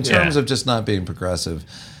retreads, NBA. but in terms of just not being progressive,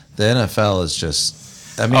 the NFL is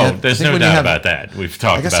just. I mean, there's no doubt about that. We've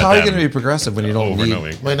talked about that. How are you going to be progressive when you don't lead? I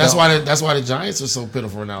mean, that's why the Giants are so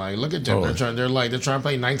pitiful now. Like, look at them. Totally. They're trying to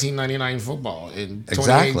play 1999 football in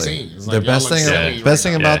 2018. It's like, the best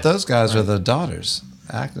thing about those guys are the daughters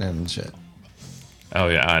acting and shit. Oh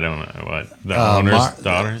yeah, I don't know what the owner's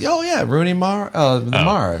daughters. Oh yeah, Rooney Mara, the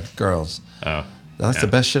Mara girls. Oh. That's the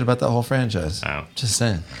best shit about that whole franchise. Oh. Just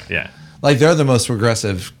saying. Yeah. Like, they're the most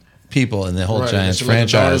progressive people in the whole Giants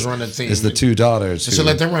franchise. Is the two daughters. They should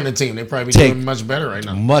let them run the team. They probably doing much better right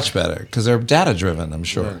now. Much better. Because they're data driven, I'm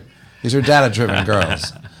sure. Right. These are data driven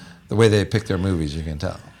girls. The way they pick their movies, you can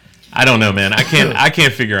tell. I don't know, man. I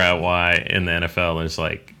can't figure out why in the NFL there's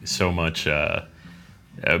like so much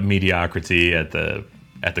mediocrity at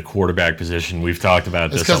the quarterback position. We've talked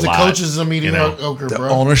about this a lot. It's because the coaches are mediocre, the bro.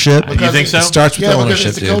 ownership. You think so? It starts with the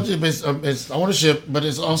ownership, it's ownership, but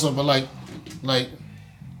it's also, like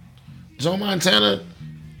Joe Montana,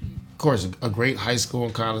 of course, a great high school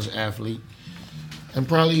and college athlete, and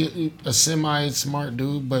probably a semi-smart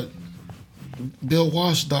dude, but Bill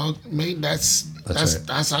Walsh, dog, mate, that's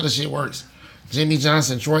how the shit works. Jimmy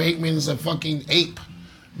Johnson, Troy Aikman is a fucking ape.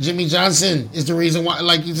 Jimmy Johnson is the reason why,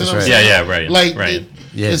 like, you know what I'm saying? Yeah, right. Like, right.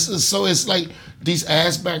 It's like these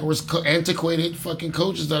ass backwards, antiquated fucking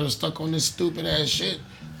coaches that are stuck on this stupid ass shit.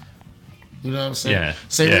 You know what I'm saying? Yeah.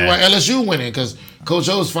 Same way why LSU winning, because Coach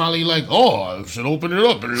O's finally like, I should open it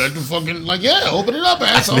up and let the fucking, like, open it up,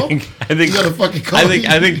 asshole. I think you got a fucking coach.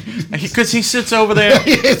 I think because he sits over there.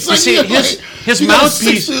 It's like, his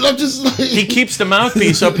mouthpiece. I'm just like, he keeps the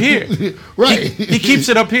mouthpiece up here. Right. He keeps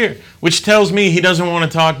it up here, which tells me he doesn't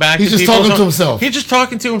want to talk back to people. He's just talking to himself. He's just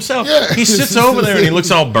talking to himself. Yeah. He sits over there and he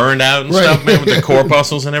looks all burned out and stuff, man, with the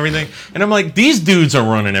corpuscles and everything. And I'm like, these dudes are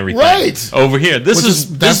running everything over here.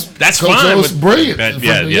 That's fine. Coach O's brilliant.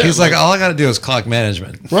 Yeah. He's like, all I got to do is clock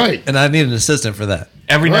management. Right. And I need an assistant for that.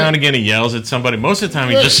 Every now and again, he yells at somebody. Most of the time,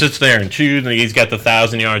 he just sits there and chews, and he's got the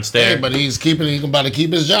 1,000-yard stare. But he's about to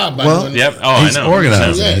keep his job. He's I know.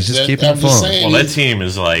 organizing. He's just keeping it flowing. Well, that team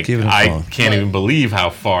is like, I can't even believe how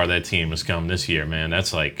far that team has come this year, man.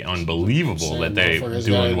 That's like unbelievable that they're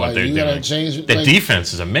doing what they're doing. The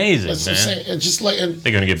defense is amazing, man. It's just like,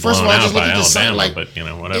 they're going to get blown out by Alabama, but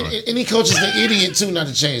whatever. Any coach is an idiot too, not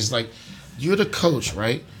to change. Like, you're the coach,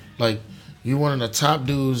 right? Like, you're one of the top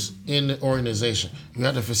dudes in the organization. You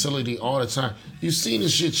have the facility all the time. You've seen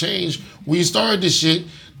this shit change. When you started this shit,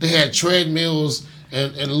 they had treadmills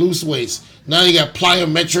and loose weights. Now you got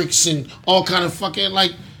plyometrics and all kind of fucking,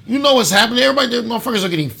 like, you know what's happening. Everybody, the motherfuckers are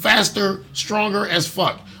getting faster, stronger as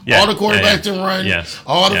fuck. All the quarterbacks can run.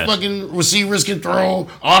 All the fucking receivers can throw.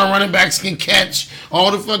 All the running backs can catch. All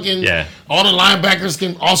the fucking, all the linebackers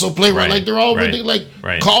can also play. Like, they're all like,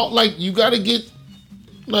 call, like, you got to get,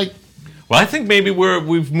 like, Well, I think maybe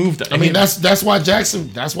we've moved. I mean, that's why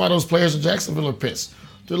those players in Jacksonville are pissed.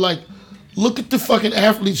 They're like, look at the fucking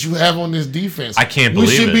athletes you have on this defense. I can't believe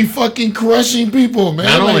we should it. be fucking crushing people, man.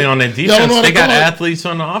 Not like, only on the defense, they got athletes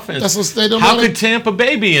on the offense. That's what they don't How know. could Tampa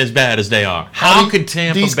Bay be as bad as they are? How could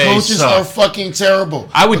Tampa these Bay coaches suck? are fucking terrible.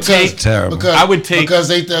 I would take terrible. I would take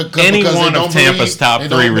any one of Tampa's top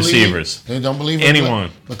 3 receivers. They don't believe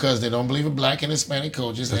anyone because they don't believe in black and Hispanic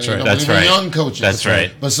coaches. That's and right. they don't That's believe in right. young coaches. That's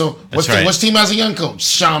right. But so That's right. what's team has a young coach?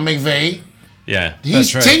 Sean McVay. Yeah.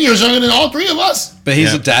 He's That's right. 10 years younger than all 3 of us. But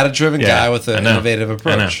he's Yeah. a data-driven Yeah. guy with I an know. innovative I know.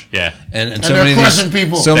 approach. Yeah. And they're crushing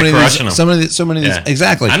people. So They're many of crushing these, them. so many of these, Yeah.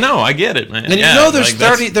 exactly. I know. I get it, man. And yeah, you know, there's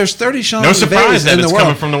like, 30 Sean No McVays surprise that in the it's world.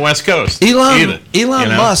 coming from the West Coast. Elon you know?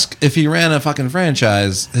 Musk, if he ran a fucking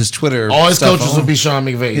franchise, his Twitter, All his stuff coaches on- would be Sean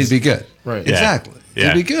McVay. He'd be good. Right. Yeah. Exactly.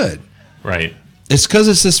 Yeah. He'd be good. Right. It's because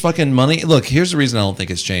it's this fucking money. Look, here's the reason I don't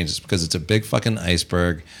think it's changed. It's because it's a big fucking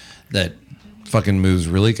iceberg that fucking moves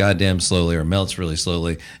really goddamn slowly or melts really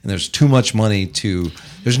slowly, and there's too much money to.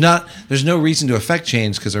 There's no reason to affect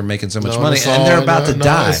change because they're making so much money, and they're about to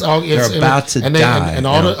die. They're about to die. And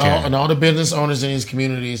all the business owners in these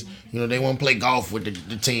communities, you know, they want to play golf with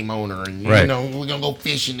the team owner, and Right. you know, we're gonna go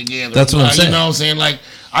fishing together. That's what I'm saying. You know what I'm saying? Like,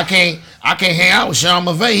 I can't hang out with Sean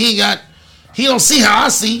McVay. He don't see how I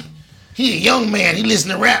see. He a young man. He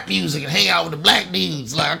listen to rap music and hang out with the black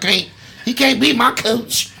dudes. Like, he can't be my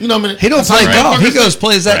coach. You know what I mean? He don't That's how play golf. He motherfuckers- goes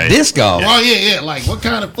plays that Right. disc golf. Oh yeah. Like, what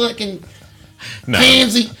kind of fucking No.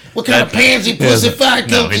 pansy? What kind of pansy pussy fat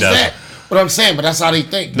No, coach he is doesn't. that? But I'm saying, but that's how they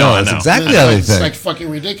think. No, I that's know. exactly how they It's think. like fucking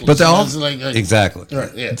ridiculous. But they're all It's like, exactly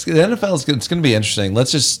Right, yeah. The NFL is it's going to be interesting.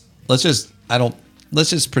 Let's just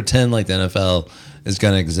pretend like the NFL is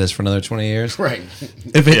going to exist for another 20 years. Right.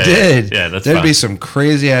 If it Yeah, did, yeah, that's there'd be fine. some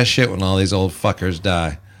crazy ass shit when all these old fuckers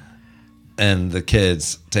die and the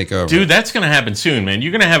kids take over. Dude, that's going to happen soon, man.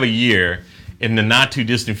 You're going to have a year in the not too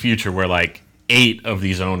distant future where like 8 of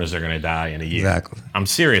these owners are going to die in a year. Exactly. I'm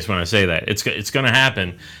serious when I say that. It's going to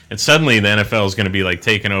happen, and suddenly the NFL is going to be like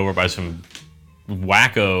taken over by some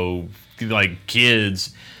wacko like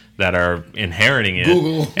kids that are inheriting it.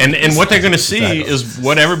 Google. And what they're going to see Exactly. is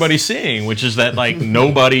what everybody's seeing, which is that like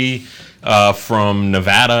nobody from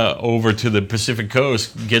Nevada over to the Pacific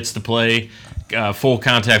Coast gets to play full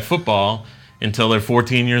contact football until they're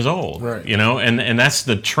 14 years old. Right. You know, and that's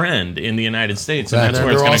the trend in the United States, and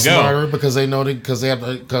Exactly. that's where it's they're all going to go. smarter because they know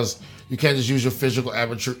because you can't just use your physical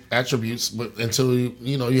attributes, but until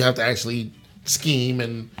you have to actually scheme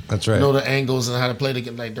and That's right. know the angles and how to play the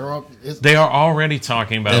game. Like they're all. They are already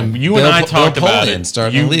talking about And it. You and I Bill talked about Polian it.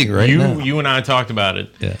 starting the league right now. You and I talked about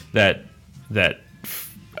it. Yeah. That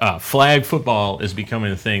flag football is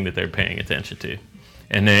becoming a thing that they're paying attention to,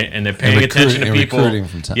 and they're paying attention to and people. recruiting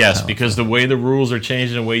from Yes, talent. because the way the rules are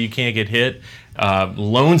changing, the way you can't get hit,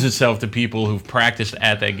 loans itself to people who've practiced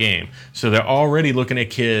at that game. So they're already looking at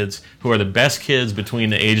kids who are the best kids between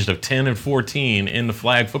the ages of 10 and 14 in the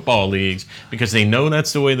flag football leagues because they know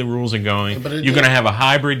that's the way the rules are going. But You're going to have a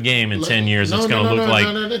hybrid game in 10 years that's going to look like.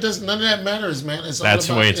 No, that doesn't, none of that matters, man. It's That's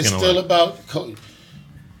the all about, way it's gonna still look. about.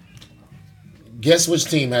 Guess which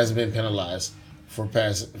team hasn't been penalized for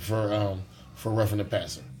roughing the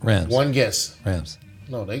passer? Rams. One guess. Rams.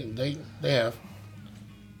 No, they have.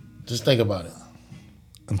 Just think about it.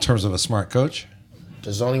 In terms of a smart coach,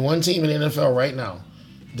 There's only one team in the NFL right now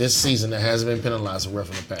this season that hasn't been penalized for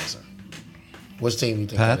roughing the passer. Which team do you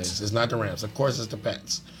think that Pats? is? It's not the Rams. Of course, it's the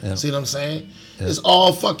Pats. Yeah. See what I'm saying? Yeah. It's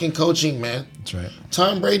all fucking coaching, man. that's right.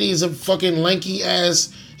 Tom Brady is a fucking lanky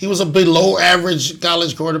ass. He was a below average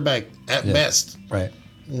college quarterback at Yeah. best. Right.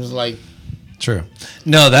 He was like, True.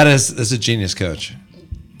 No, that's a genius coach.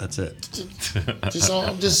 That's it. I'm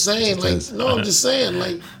just saying, like, is. no, I'm just saying,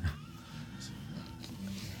 like,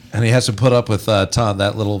 And he has to put up with Todd,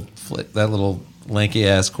 that little lanky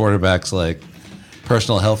ass quarterback's like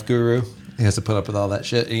personal health guru. He has to put up with all that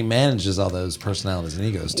shit. He manages all those personalities and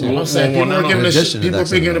egos too. I'm saying Well, people no, were giving in addition to people that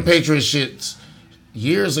were giving the sort of Patriots shit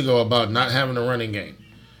years ago about not having a running game.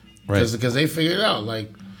 Right. Because they figured it out,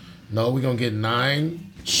 like, no, we're going to get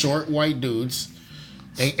 9 short white dudes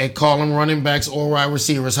and call them running backs or wide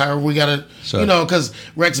receivers. However, we got to, Sure. because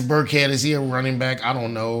Rex Burkhead, is he a running back? I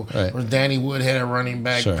don't know. Right. Or Danny Woodhead a running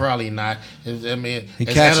back? Sure. Probably not. I mean, He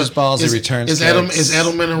is catches balls, he returns Is kicks.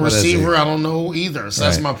 Edelman a What is he? receiver? I don't know either. So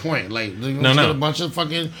that's Right. my point. Like, they No. get a bunch of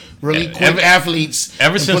fucking really Yeah, quick athletes.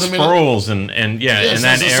 Ever and since put them in a- Sproles and in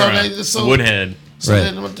that era, Woodhead. So Right.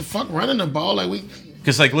 then what the fuck running the ball? Like, we.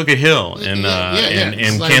 Because like look at Hill in It's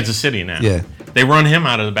in like- Kansas City now. Yeah. They run him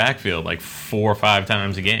out of the backfield like 4 or 5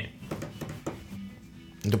 times a game.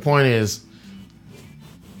 The point is,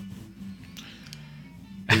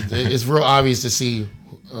 it's real obvious to see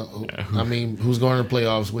I mean, who's going to the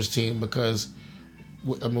playoffs? Which team? Because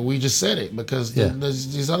I mean, we just said it. Because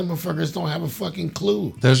these other motherfuckers don't have a fucking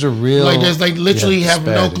clue. There's a real literally have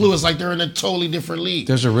no disparity. clue. It's like they're in a totally different league.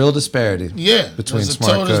 There's a real disparity. there's between a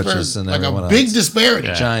smart total coaches and like everyone a big else. disparity.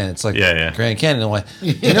 Giant. It's like Yeah. Grand Canyon. Why?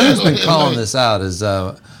 You know who's been calling this out is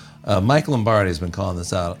Mike Lombardi's been calling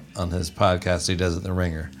this out on his podcast he does at The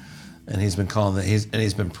Ringer, and he's been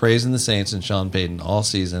he's been praising the Saints and Sean Payton all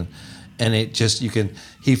season, and it just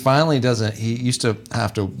he finally doesn't. He used to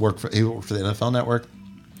have to work for the NFL Network.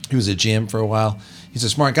 He was a GM for a while. He's a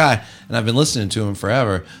smart guy, and I've been listening to him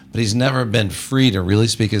forever, but he's never been free to really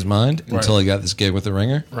speak his mind until he got this gig with The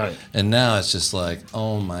Ringer. Right. And now it's just like,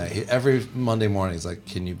 oh my, every Monday morning he's like,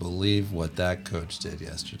 can you believe what that coach did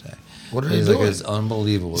yesterday? What are they He's doing? like, it's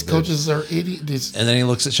unbelievable. These dude. coaches are idiots. And then he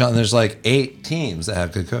looks at Sean, and there's like 8 teams that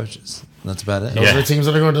have good coaches. And that's about it. Those are the teams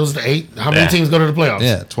that are going. Those are the 8. How many teams go to the playoffs?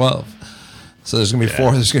 Yeah, 12. So there's gonna be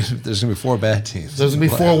 4. There's gonna be 4 bad teams. There's gonna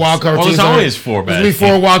be 4 wild card Well, teams. there's always 4 bad There's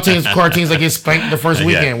gonna be 4 wild card teams that get spanked the first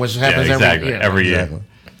weekend, which happens every year.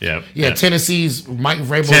 Exactly. Yeah. Tennessee's Mike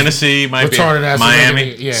Vrabel. Tennessee might be retarded ass.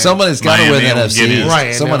 Miami. Yeah. Somebody's got to win Miami the will get NFC. in.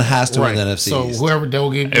 Right. Someone has to win the NFC. So East. whoever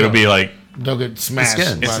they'll get, It'll be like they'll get smashed.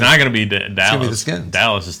 Skins. it's by not going to be Dallas. gonna be the Skins.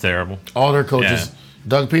 Dallas is terrible. all their coaches. Yeah.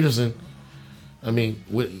 Doug Peterson. I mean,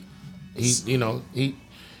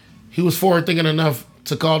 he was forward thinking enough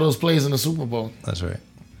to call those plays in the Super Bowl. That's right.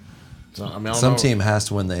 So I mean, I don't Some know. team has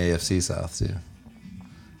to win the AFC South too.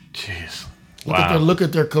 Jeez. Look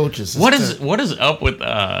at their coaches. What is up with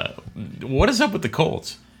the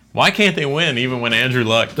Colts? Why can't they win even when Andrew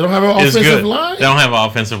Luck They don't have an is offensive good? line? They don't have an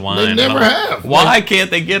offensive line. They never at all. have. Why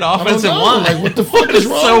can't they get I don't offensive know. line? Like, what the fuck is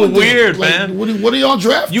wrong? So with them? weird, Like, man. What are y'all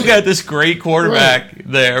drafting? You got this great quarterback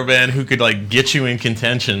there, man, who could like get you in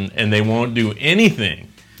contention, and they won't do anything.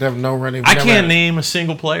 They have no running. I can't name a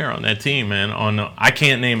single player on that team, man. I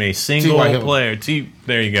can't name a single T.Y. Hilton. player.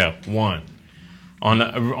 There you go, one.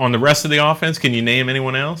 On the rest of the offense, can you name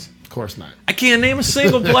anyone else? Of course not. I can't name a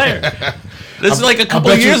single player. This is like a couple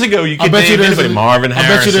I of bet years ago. You I could bet name there's anybody. Marvin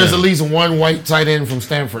Harrison. I bet you there's at least one white tight end from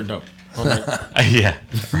Stanford, though. Yeah,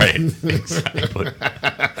 right. Exactly.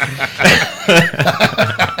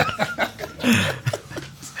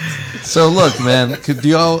 So look, man, do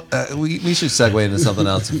y'all? We should segue into something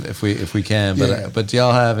else if we can. But do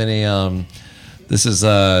y'all have any? This is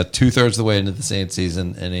 2/3 of the way into the Saints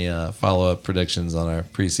season. Any follow-up predictions on our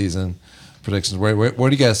preseason predictions? Where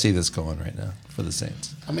do you guys see this going right now for the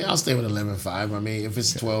Saints? I mean, I'll stay with 11-5. I mean, if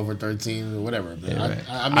it's 12 or 13 or whatever. right.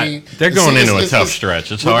 I mean, They're going into a it's- tough it's-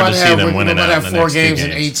 stretch. It's we're hard about to to see have- them we're winning about to out in have the 4 next 2 games in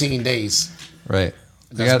games. 18 days. Right.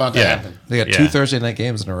 That's about to yeah. happen. They got Yeah. 2 Thursday night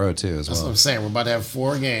games in a row too, as That's what well. I'm saying. We're about to have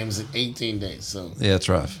 4 games in 18 days. So Yeah, it's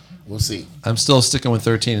rough. we'll see. I'm still sticking with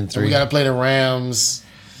 13-3. We got to play the Rams.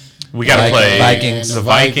 We got to play Vikings. the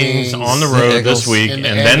Vikings on the The road Eagles. this week, And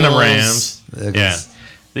and the then the Eagles. Rams. The Eagles. Yeah,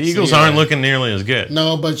 the Eagles yeah. aren't looking nearly as good.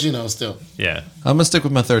 No, but still. Yeah, I'm gonna stick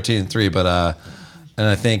with my 13-3, but and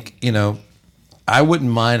I think I wouldn't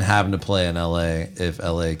mind having to play in LA if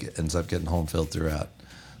LA ends up getting home field throughout.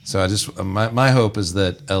 So I just my hope is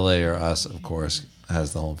that LA or us, of course,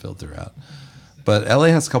 has the home field throughout. But LA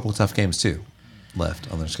has a couple of tough games too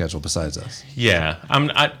left on their schedule besides us. yeah.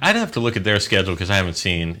 I'd have to look at their schedule because I haven't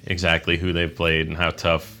seen exactly who they've played and how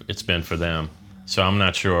tough it's been for them. So I'm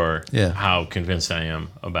not sure how convinced I am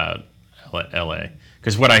about LA.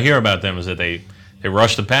 Because what I hear about them is that they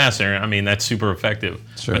rush the passer. I mean, that's super effective.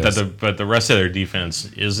 Sure but is. but the rest of their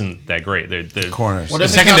defense isn't that great. They're Corners. Well, the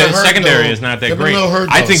they've been kinda hurt, secondary though. is not that They've been great. a little hurt,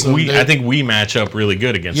 I though, think so I think we match up really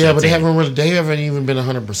good against. Yeah, that but team. they haven't even been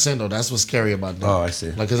 100% though. That's what's scary about them. Oh, I see.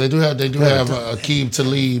 Like, because they do have Aqib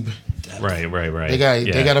Talib. Right.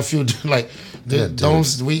 They got a few like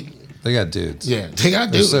dudes. They got dudes. they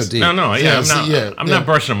got They're dudes. so deep. No, I'm not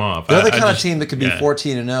brushing them off. They're the I kind of just- team that could be yeah.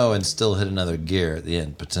 14-0 and still hit another gear at the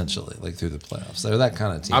end potentially, like through the playoffs. They're that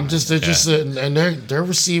kind of team. They're just and their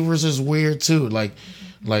receivers is weird too. Like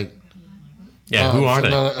Yeah, who are they?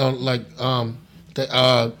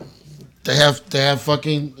 They have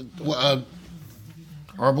fucking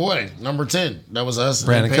our boy number 10. That was us.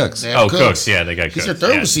 Brandon They Cooks. have Cooks. Yeah, they got He's Cooks. their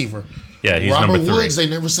third yeah. receiver. Yeah, he's Robert number 3. Woods. They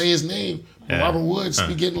never say his name. But Yeah. Robert Woods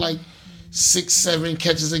be getting like 6-7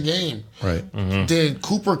 catches a game. right. Mm-hmm. Then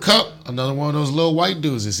Cooper Kupp, another one of those little white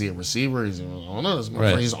dudes. Is he a receiver? I don't know.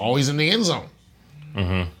 Right. He's always in the end zone.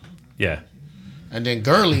 Yeah. And then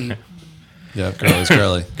Gurley. Yeah, Gurley's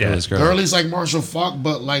Gurley. Yeah. Gurley's Gurley. Gurley's like Marshall Faulk,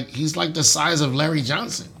 but like he's like the size of Larry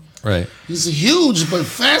Johnson. Right. He's huge but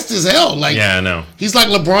fast as hell. Like Yeah, I know. he's like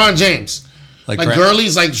LeBron James. Like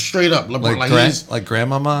Gurley's like straight up LeBron. Like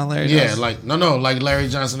Grandmama Larry yeah, Johnson? like like Larry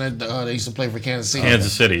Johnson that they used to play for Kansas City.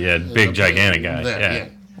 Kansas City, yeah, big gigantic guy. Yeah, Yeah.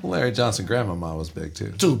 Well, Larry Johnson, grandmama was big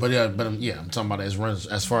too. Too, but I'm talking about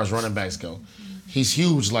as far as running backs go. He's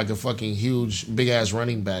huge, like a fucking huge, big ass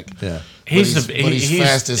running back. Yeah, He's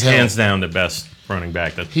fast as hell. hands down the best running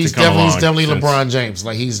back that He's to come definitely along since- LeBron James.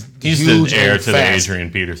 Like he's the huge heir and to fast. the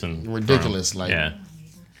Adrian Peterson. Ridiculous, throne. like- yeah.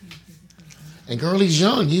 And Gurley's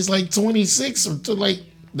young. He's like 26 or to like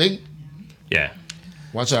they. Yeah.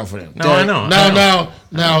 Watch out for them. No, I know.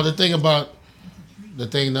 Now the thing about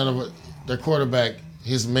none of it, their quarterback,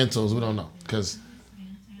 his mentals, we don't know because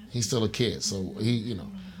he's still a kid. So he,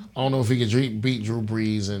 I don't know if he could beat Drew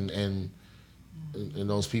Brees and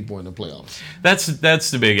those people in the playoffs. That's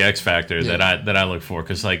the big X factor Yeah. that I look for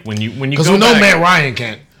because like when you Because go we know back, Matt Ryan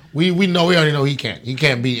can't. We already know he can't. He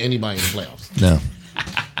can't beat anybody in the playoffs. no,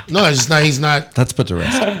 No, it's just not. He's not. that's put to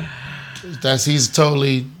rest. He's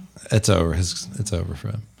totally. It's over. It's over for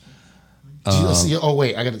him. Oh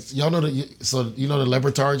wait, y'all know the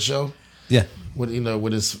Lebertard show. Yeah, With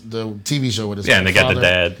the TV show with his and they got the father.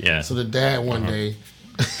 dad. Yeah. So the dad one day,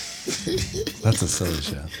 that's a silly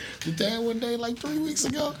show. the dad one day like 3 weeks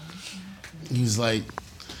ago, he's like,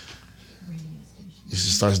 he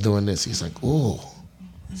just starts doing this. He's like, oh,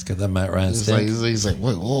 It's got that Matt Ryan he's like, stink. he's like,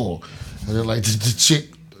 what? Oh, and then like the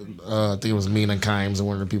chick, I think it was Mina Kimes and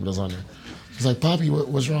one of the people that's on there. He's like, Poppy,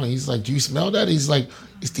 what's wrong? He's like, do you smell that? He's like,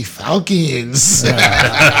 it's the Falcons. I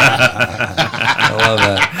love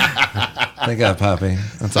that. Thank God, Poppy.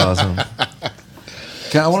 That's awesome.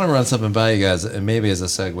 Okay, I want to run something by you guys, and maybe as a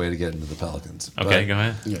segue to get into the Pelicans. Okay, go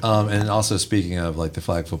ahead. And also speaking of like the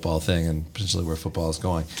flag football thing and potentially where football is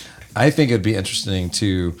going, I think it'd be interesting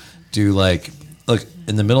to do like, look,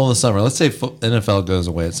 in the middle of the summer, let's say NFL goes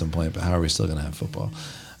away at some point, but how are we still going to have football?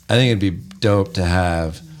 I think it'd be dope to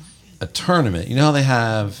have a tournament. You know how they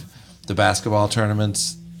have the basketball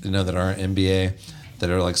tournaments, that aren't NBA, that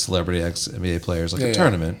are like celebrity ex-NBA players, like a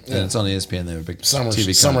tournament, and it's on ESPN. They have a big Summer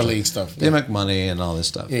TV league stuff. They make money and all this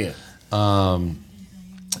stuff. Yeah.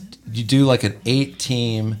 You do like an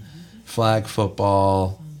 8-team flag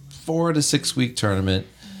football 4 to 6 week tournament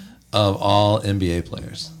of all NBA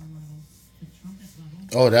players.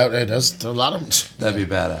 Oh, that's a lot of them. That'd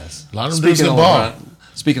be badass. A lot of them do the ball.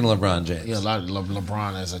 Speaking of LeBron James, Yeah, a lot of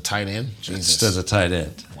LeBron as a tight end. Jesus. just as a tight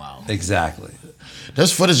end. Wow. Exactly.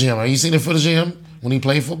 There's footage of him. Have you seen the footage of him when he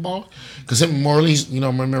played football? Because him and Maurice,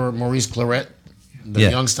 remember Maurice Claret, the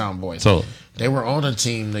Youngstown boys. Totally. They were on a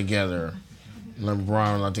team together.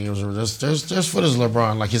 LeBron, I think it was. There's footage of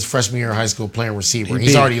LeBron like his freshman year of high school playing receiver.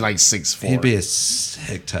 He's already like 6'4". He'd be a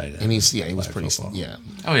sick tight end. and he was pretty. football. Yeah,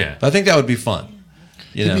 Oh yeah. I think that would be fun.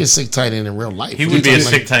 he'd be a sick tight end in real life. He would be a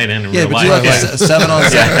sick tight end in Yeah, real but life. do like Yeah. a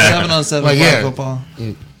 7-on-7 Like, flag yeah. football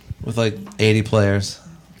with like 80 players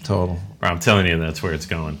total. I'm telling you, that's where it's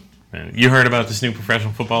going. Man, you heard about this new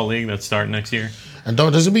professional football league that's starting next year? And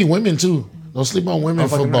there's gonna be women too. Don't sleep on women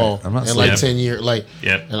fucking football right. I'm not in like sleeping. 10 years. Like,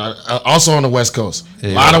 Yep. and also on the West Coast,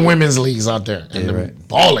 a lot of women's leagues out there, and Yeah, they're right.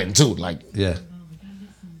 balling too. Like, Yeah.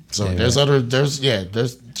 so Yeah, there's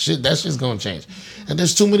shit. That shit's gonna change, and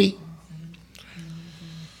there's too many.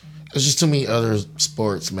 There's just too many other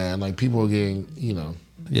sports, man. Like people are getting,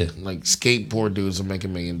 Yeah. like skateboard dudes are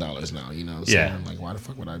making $1 million now. You know, what I'm Yeah. saying? Like why the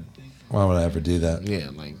fuck would I? Why would I ever do that? Yeah,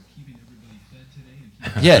 like,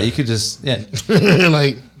 Yeah, you could just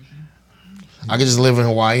like I could just live in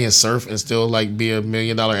Hawaii and surf and still like be $1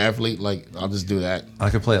 million athlete. Like I'll just do that. I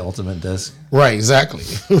could play Ultimate Disc. Right, exactly.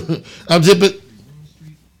 I'm just, but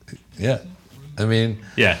Yeah. I mean,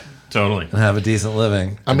 Yeah, totally. and have a decent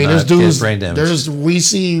living. I mean, and there's not get dudes. brain damage. We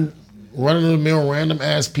see running of the mill random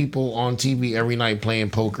ass people on TV every night playing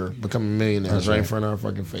poker, becoming millionaires right in front of our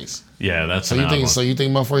fucking face. Yeah, that's So an you think? album. So you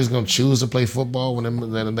think motherfuckers gonna choose to play football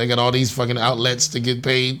when they got all these fucking outlets to get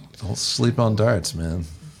paid? Don't sleep on darts, man.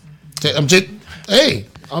 I'm just, hey,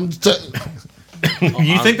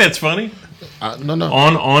 You think that's funny? no.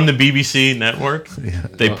 On the BBC network,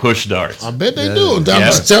 they push darts. I bet they Yeah. do. I'm Yeah.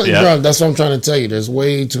 just telling you, Yeah. bro. That's what I'm trying to tell you. There's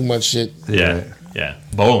way too much shit. Yeah, Right. yeah.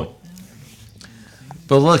 Bowling.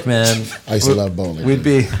 But look, man, I used to love bowling. we'd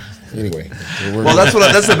be. Anyway, Well, that's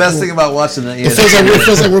the best thing about watching the. it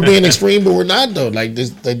feels like we're being extreme, but we're not though. Like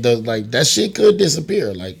this, like that shit could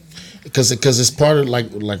disappear. Like because it's part of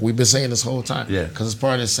like we've been saying this whole time. Yeah. Because it's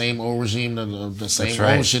part of the same old regime, the same That's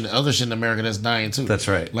right. old shit, the other shit in America that's dying too. That's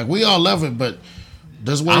right. Like we all love it, but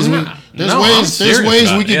there's ways I'm we not- there's no, I'm ways serious about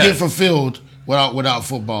we it, can yeah. get fulfilled without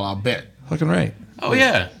football. I bet. Fucking right. Oh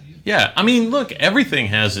yeah, yeah. I mean, look, everything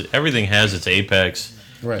has its apex.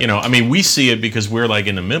 Right. I mean, we see it because we're like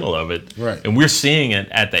in the middle of it, Right. And we're seeing it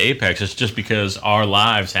at the apex. It's just because our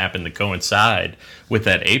lives happen to coincide with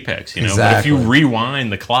that apex, But if you Exactly.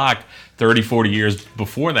 rewind the clock 30, 40 years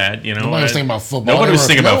before that, Nobody was thinking about football. Nobody was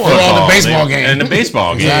thinking about They were football. on the baseball game. And the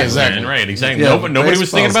baseball game. Exactly. Man, right, exactly. Yeah, Nobody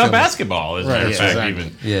was thinking about baseball's basketball, as a matter of fact, exactly.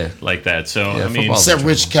 even like that. So, Yeah, I mean, football's Except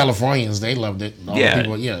rich Californians, they loved it. All Yeah. the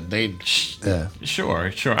people, they. Yeah.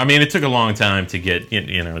 Sure. I mean, it took a long time to get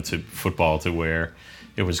to football to where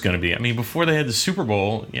it was going to be. I mean, before they had the Super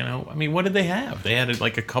Bowl, I mean, what did they have? They had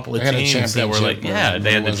like a couple of They had a teams that were like, championship,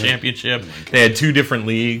 they had the wasn't it? championship. They had 2 different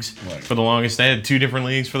leagues Right. for the longest. They had 2 different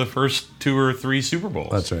leagues for the first 2 or 3 Super Bowls.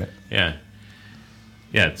 That's right. Yeah.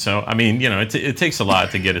 Yeah. So, I mean, it takes a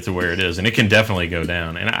lot to get it to where it is, and it can definitely go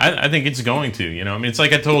down. And I think it's going to, I mean, it's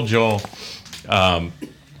like I told Joel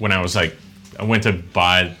when I went to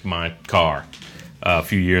buy my car a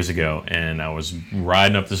few years ago, and I was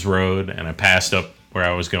riding up this road, and I passed up where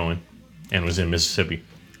I was going, and was in Mississippi.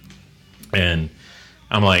 And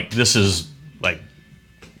I'm like, this is like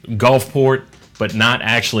Gulfport, but not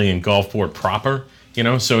actually in Gulfport proper,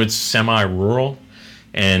 so it's semi-rural.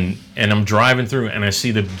 And I'm driving through, and I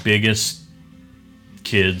see the biggest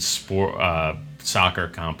kids sport soccer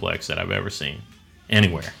complex that I've ever seen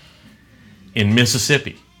anywhere in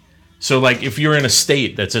Mississippi. So, like, if you're in a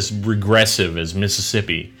state that's as regressive as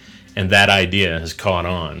Mississippi, and that idea has caught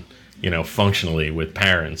on, functionally with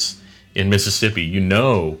parents in Mississippi,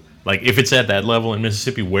 like, if it's at that level in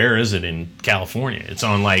Mississippi, where is it in California? It's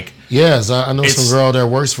on, like... Yes, I know some girl that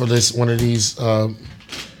works for one of these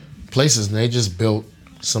places, and they just built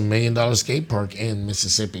some $1 million skate park in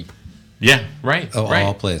Mississippi. Yeah, right, Of right.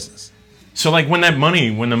 all places. So, like, when that money,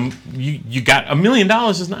 you got $1 million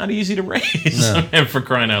is not easy to raise, and for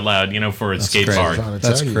crying out loud, for a skate crazy. park. Trying to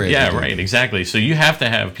That's tell you. crazy. Yeah, dude. right, exactly. So you have to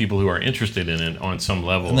have people who are interested in it on some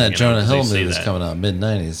level. And that Jonah because Hill they see movie was that. coming out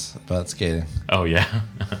mid-90s about skating. Oh, yeah.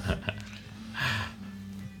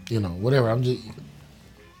 Whatever. I'm just,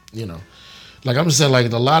 like I'm just saying,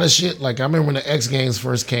 like a lot of shit. Like I remember when the X Games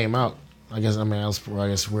first came out. I guess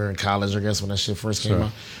we're in college. I guess when that shit first came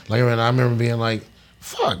out. Like I remember being like,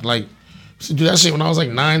 fuck, like. So do that shit when I was like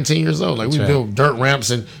 9, 10 years old. Like we right. built dirt ramps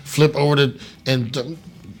and flip over and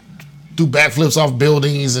do backflips off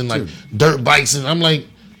buildings and like dirt bikes, and I'm like,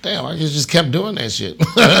 damn, I just kept doing that shit.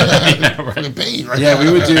 Fucking paid, right? Yeah,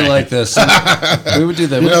 we would do like this. We would do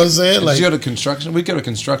that. You know what I'm saying? Like, Like- go to construction. We'd go to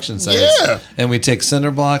construction sites. Yeah. And we'd take cinder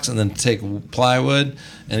blocks and then take plywood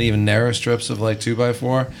and even narrow strips of like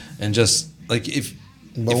 2x4 and just like if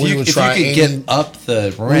But if we you, would if try you could get up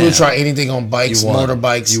the ramp. We would try anything on bikes, You want.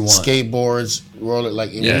 motorbikes, You want. skateboards, roller. Like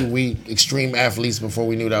Yeah. we extreme athletes before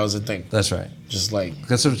we knew that was a thing. That's right. Just like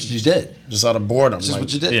That's what you did. just out of boredom. That's just like,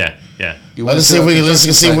 what you did. Yeah, yeah. You went Let's to see if a we can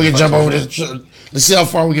construction see if we site can jump and over fuck the. Let's see how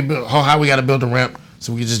far we can build. How high we got to build the ramp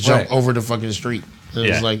so we can just jump Right. over the fucking street. It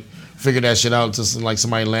Yeah. was like figure that shit out. Just like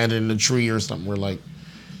somebody landed in a tree or something. We're like,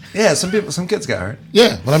 Yeah, some kids got hurt.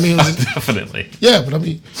 yeah, but I mean, it was, Definitely. yeah, but I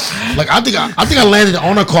mean, like I think I landed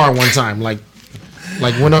on a car one time. Like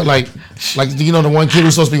when like the one kid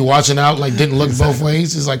who's supposed to be watching out like didn't look both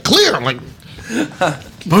ways. It's like clear. I'm like,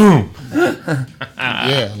 Boom.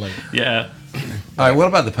 yeah, like. Yeah. All right, what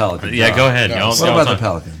about the Pelicans? Yeah, go ahead. Y'all, What y'all about the talk-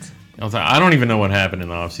 Pelicans? y'all talk- I don't even know what happened in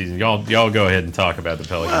the offseason. Y'all go ahead and talk about the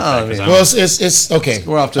Pelicans. Well, I 'cause mean- I'm- Well, it's okay.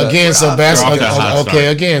 We're off to- again. we're So off- basketball. we're off to a hot Okay,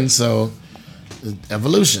 start. again. So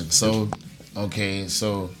evolution. So okay.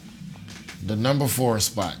 So the number 4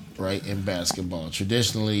 spot, right, in basketball.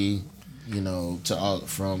 Traditionally,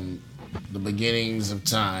 from the beginnings of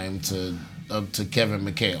time to up to Kevin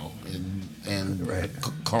McHale and Right.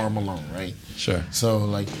 Karl Malone, right? Sure. So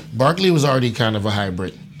like Barkley was already kind of a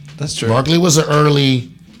hybrid. That's true. Barkley was an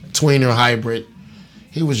early tweener hybrid.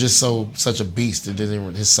 He was just such a beast. It didn't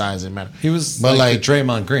even, his size didn't matter. He was But like, like- the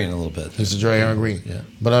Draymond Green a little bit. He's a Draymond Green. Yeah.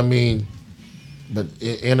 But I mean, but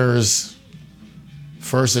it enters.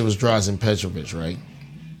 First, it was Drazen Petrovic, right?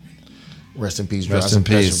 Rest in peace, Rest Drazen in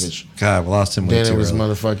peace. Petrovic. God, we lost him way Then too it was early.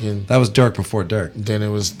 motherfucking. That was Dirk before Dirk. Then it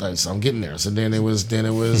was. So I'm getting there. So then it was.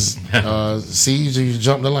 See, you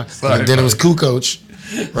jumped the line. Sorry, Then it was buddy.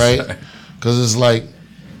 Kukoc, right? Because it's like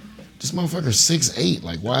this motherfucker's 6'8".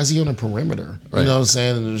 Like, why is he on the perimeter? Right. You know what I'm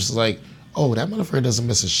saying? And it's like, oh, that motherfucker doesn't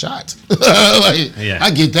miss a shot. Like, Yeah. I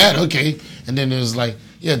get that. Okay. And then it was like,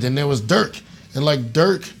 yeah. Then there was Dirk, and like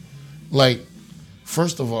Dirk, like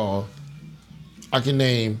first of all, I can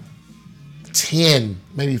name 10,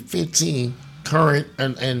 maybe 15 current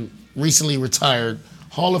and recently retired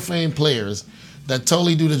Hall of Fame players that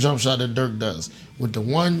totally do the jump shot that Dirk does with the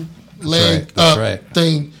one leg right, that's up right.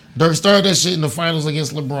 thing. Dirk started that shit in the finals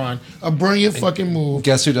against LeBron. A brilliant fucking move.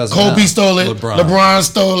 Guess who does it Kobe now? stole it. LeBron. LeBron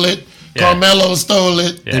stole it. Yeah. Carmelo stole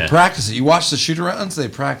it. Yeah. They practice it. You watch the shoot arounds, they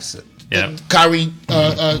practice it. Yeah. Kyrie,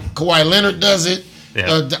 Kawhi Leonard does it.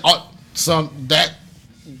 Yeah. That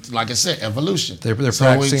like I said, evolution. They're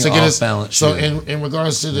practicing off-balance So shooting. in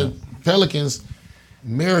regards to the Pelicans,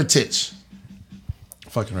 Mirotic,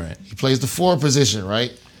 Fucking right. he plays the 4 position,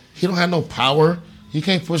 right? He don't have no power. He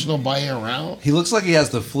can't push nobody around. He looks like he has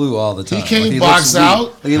the flu all the time. can't Like, box looks weak.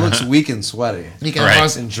 out. Like, he looks weak and sweaty. He can Right.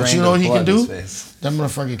 box, And but drain you know what he can the blood in do? his face. That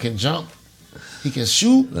motherfucker can jump. He can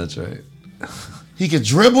shoot. That's right. He can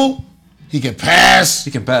dribble. He can pass.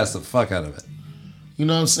 He can pass the fuck out of it. You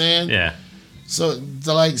know what I'm saying? Yeah. So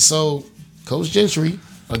Coach Gentry,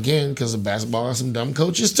 again, because of basketball has some dumb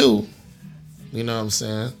coaches too. You know what I'm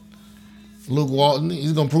saying? Luke Walton,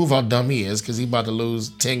 he's gonna prove how dumb he is because he's about to lose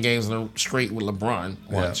 10 games in a straight with LeBron.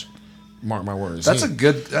 Watch. Mark my words. That's He- a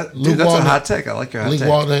good. Luke Dude, that's Walton- a hot take. I like your hot Luke take.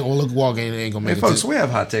 Walton ain't gonna Hey, make it. folks, to, we have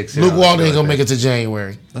hot takes here. Luke on the Walton show, ain't gonna I make think. it to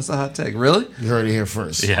January. That's a hot take. Really? You heard it here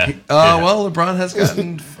first. Yeah. Well, LeBron has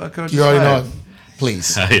gotten a coach. You already know it.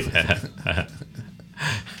 Please. Yeah.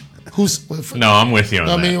 Who's? No, I'm with you on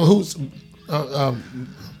I that. mean, who's?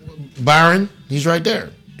 Byron. He's right there.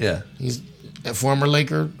 Yeah. He's a former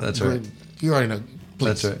Laker. That's right. You already know.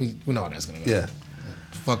 Please. That's right. We know how that's gonna go. Yeah.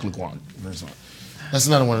 Fuck Luke Walton. That's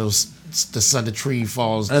another one of those. The tree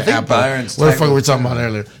falls. And I the think apple. Byron's What the fuck we were talking technically-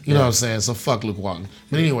 about earlier? You know what I'm saying? So fuck Luke Walton.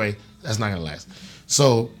 But anyway, that's not gonna last.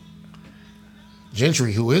 So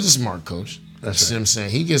Gentry, who is a smart coach, That's see right. what I'm saying?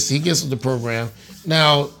 He gets with the program.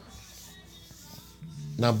 Now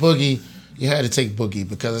Boogie, you had to take Boogie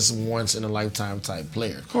because it's a once in a lifetime type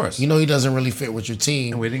player. Of course. You know he doesn't really fit with your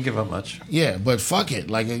team. And we didn't give up much. Yeah, but fuck it.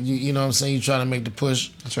 Like you know what I'm saying? You try to make the push.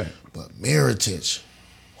 That's right. But Mirotic,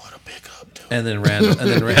 what a pickup, dude. And then Randall.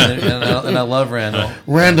 And I love Randall.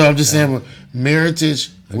 Randall, I'm just saying, Mirotic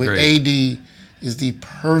with Agreed. AD is the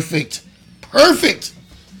perfect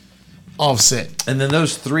offset. And then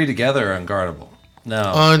those three together are unguardable.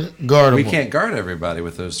 Now, Unguardable. we can't guard everybody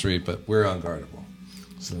with those three, but we're unguardable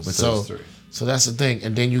with those three. So that's the thing.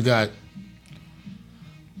 And then you got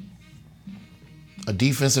a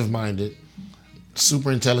defensive-minded,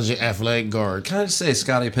 super intelligent, athletic guard. Can I just say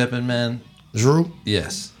Scottie Pippen, man? Drew,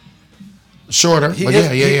 Yes. shorter, but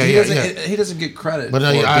He doesn't get credit. But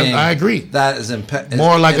for being I agree. That is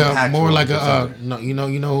More like impactful. no, you know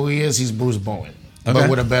who he is? He's Bruce Bowen. Okay. But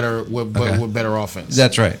with a better with better offense.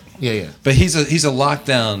 That's right. Yeah. But he's a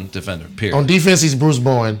lockdown defender. Period. On defense, he's Bruce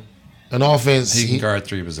Bowen. On offense, He can guard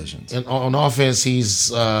three positions. And on offense,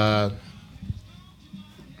 he's Rod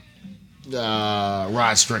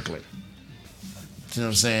Strickland. You know what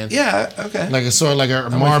I'm saying? Yeah. Okay. Like a sort of like a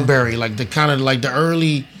Marbury, like the kind of like the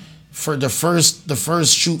early for the first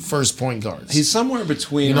shoot first point guards. He's somewhere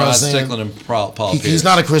between You know what Rod I'm saying? Strickland and Paul Pierce. He's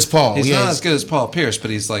not a Chris Paul. He's Yeah, not as good as Paul Pierce, but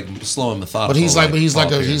he's like slow and methodical. but he's like Paul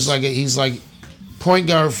he's like point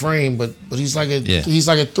guard frame, but he's like a Yeah. he's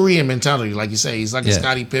like a 3 in mentality, like you say. He's like a Yeah.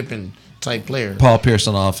 Scottie Pippen type player. Paul Pierce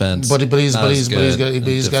on offense. But he's not as good got the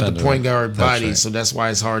defender. point guard That's body, right. so that's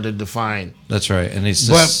why it's hard to define. That's right, and he's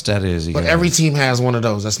just But- steady as he But goes. every team has one of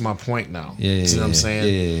those. That's my point now. Yeah, See what I'm yeah. saying?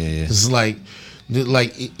 Yeah. It's like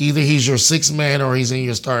either he's your sixth man or he's in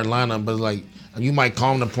your starting lineup. But like you might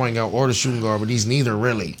call him the point guard or the shooting guard, but he's neither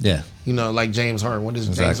really. Yeah. You know, like James Harden. What is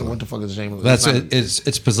James? Exactly. What the fuck is James? That's not- it. It's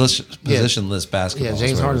positionless basketball. Yeah,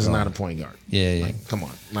 James what Harden we is call not it. a point guard. Yeah. Like, come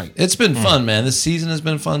on, like It's been fun, man. This season has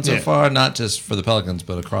been fun so Yeah. far, not just for the Pelicans,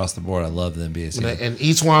 but across the board. I love the NBA season. and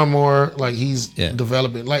Etuan Moore, like he's Yeah.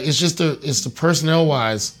 developing. Like it's the personnel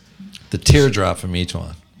wise. The teardrop from each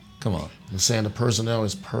one. Come on. I'm saying the personnel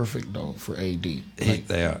is perfect though for AD.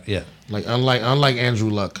 They are. Yeah. Like unlike Andrew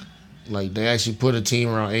Luck, like they actually put a team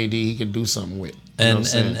around AD he could do something with. You know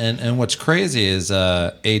what I'm And saying? and what's crazy is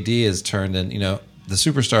AD has turned in. You know, the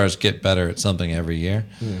superstars get better at something every year,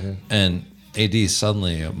 Mm-hmm. and AD is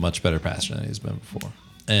suddenly a much better passer than he's been before.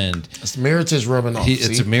 And it's Mirotic rubbing off.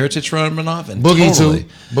 it's a Mirotic running off, and Boogie totally.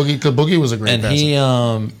 too. Boogie was a great And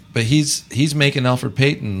passer. but he's making Elfrid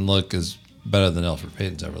Payton look as better than Elfrid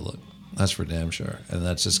Payton's ever looked. That's for damn sure. And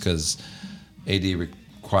that's just because AD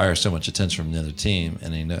requires so much attention from the other team,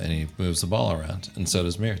 and he moves the ball around, and so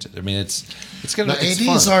does Mirotic. I mean, it's gonna Now, it's AD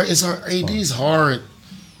fun. is hard. It's hard. AD's hard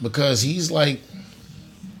because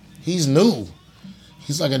he's new.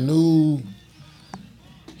 He's like a new.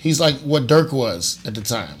 He's like what Dirk was at the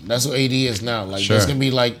time. That's what AD is now. Like Sure. there's gonna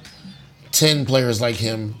be like 10 players like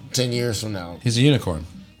him 10 years from now. He's a unicorn.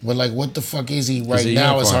 But like, what the fuck is he right a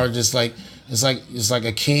now? It's unicorn. hard. Just like it's like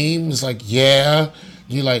Akeem. It's like yeah.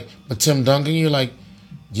 You like, but Tim Duncan. You're like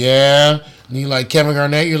yeah. And you like Kevin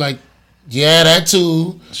Garnett. You're like yeah, that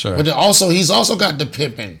too. Sure. But then also he's also got the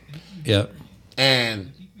Pippen Yep.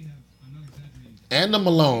 and the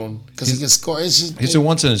Malone because he can score. It's just, He's a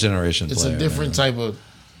once in a generation it's player. a different man. type of.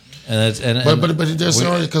 And But there's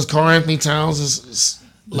because Karl Anthony Towns is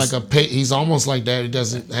like he's almost like that. He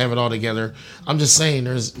doesn't have it all together. I'm just saying,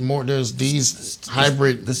 there's more. There's these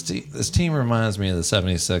hybrid. This team reminds me of the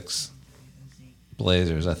 '76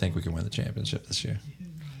 Blazers. I think we can win the championship this year.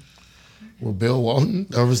 Well, Bill Walton.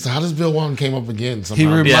 How does Bill Walton came up again? He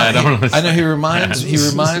Somehow? I know he reminds me.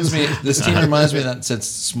 This team reminds me that since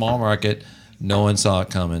small market, no one saw it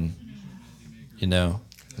coming. You know,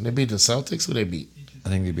 And they beat the Celtics. Who they beat? I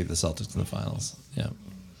think they beat the Celtics in the finals. Yeah,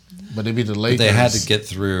 But they beat the Lakers. but they had to get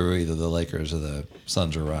through either the Lakers or the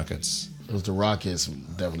Suns or Rockets. It was the Rockets.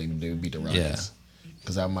 Definitely, they beat the Rockets.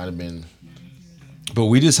 Because that might have been. But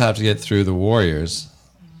we just have to get through the Warriors.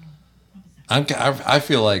 I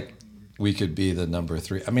feel like we could be the number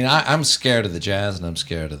 3. I mean, I'm scared of the Jazz and I'm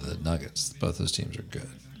scared of the Nuggets. Both those teams are good,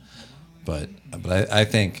 but I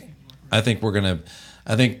think we're gonna.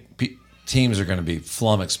 I think teams are gonna be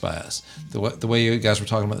flummoxed by us. The way you guys were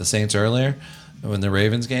talking about the Saints earlier, when the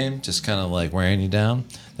Ravens game, just kind of like wearing you down.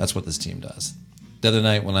 That's what this team does. The other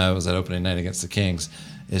night when I was at opening night against the Kings,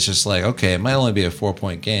 it's just like, okay, it might only be a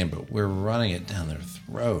 4-point game, but we're running it down their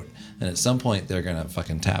throat, and at some point they're gonna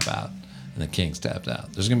fucking tap out. And the Kings tapped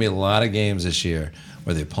out. There's going to be a lot of games this year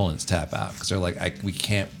where the opponents tap out because they're like, we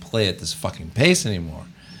can't play at this fucking pace anymore.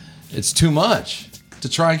 It's too much to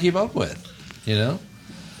try and keep up with, you know?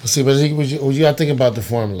 See, but you got to think about the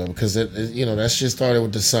formula because that shit started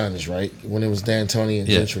with the Suns, right? When it was D'Antoni and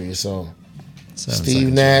Gentry. So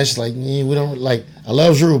Steve Nash, like we don't like. I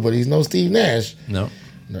love Drew, but he's no Steve Nash. No.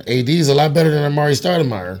 AD is a lot better than Amari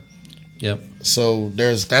Stoudemire. Yep. So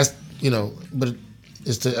but.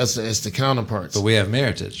 It's the counterparts. But we have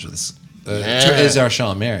Mirotic. Is our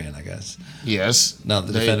Sean Marion, I guess. Yes. Not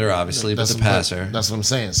the defender, obviously, but the passer. That's what I'm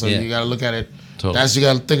saying. So you got to look at it. Totally. You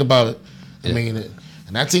got to think about it. I mean,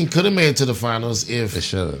 and that team could have made it to the finals if they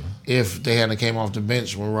should have. If they hadn't came off the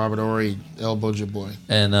bench when Robert Horry elbowed your boy.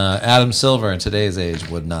 And Adam Silver in today's age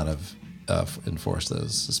would not have enforce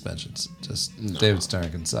those suspensions. David Stern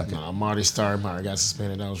can suck it. No, Marty Stoudemire got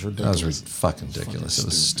suspended. That was ridiculous. That was fucking ridiculous. It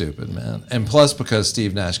was stupid, man. And plus, because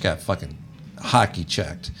Steve Nash got fucking hockey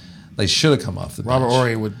checked, they should have come off the bench. Robert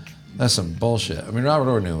Horry would. That's some bullshit. I mean, Robert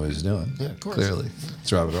Horry knew what he was doing. Yeah, of course. Clearly,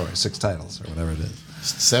 it's Robert Horry. 6 titles or whatever it is.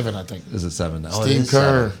 7, I think. Is it 7 now? Steve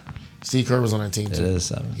Kerr. Steve Kerr was on that team too. It is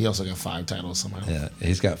 7. He also got 5 titles somehow. Yeah,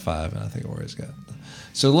 he's got 5, and I think Horry's got.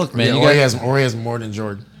 So look, man, Horry has more than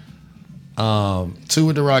Jordan. 2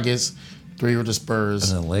 with the Rockets, 3 with the Spurs,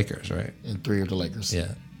 and then Lakers, right? And 3 with the Lakers.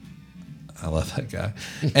 Yeah, I love that guy.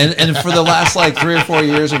 And for the last like 3 or 4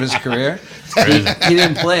 years of his career, he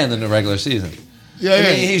didn't play in the regular season.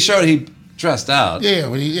 Yeah, he showed he dressed out. Yeah,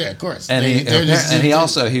 of course. And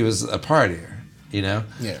he was a partier, you know.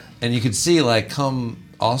 Yeah. And you could see like come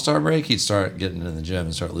All-Star break, he'd start getting in the gym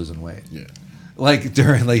and start losing weight. Yeah. Like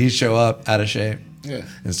he'd show up out of shape. Yeah.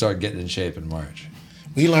 And start getting in shape in March.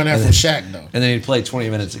 He learned that from Shaq, though. And then he'd play 20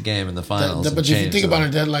 minutes a game in the finals. But if you think about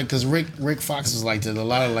it, that because Rick Fox was like that. A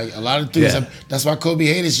lot of dudes. Yeah. That's why Kobe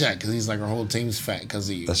hated Shaq because he's like our whole team's fat because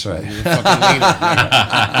he. That's right. He's a fucking leader.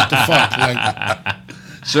 What the fuck?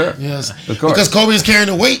 Like, sure. Yes. Of course. Because Kobe's carrying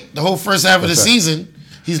the weight the whole first half of the season.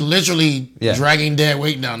 He's literally dragging dead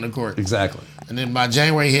weight down the court. Exactly. And then by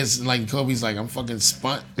January hits, like Kobe's like, I'm fucking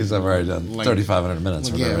spun. I've already done 3,500 minutes.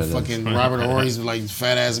 Fucking Robert Horry's like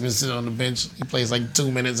fat ass been sitting on the bench. He plays like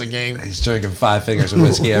 2 minutes a game. He's drinking 5 figures of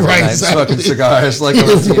whiskey every night, smoking cigars like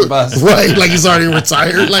on a team bus. Right, like he's already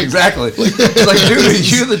retired. Like exactly. It's like, dude, are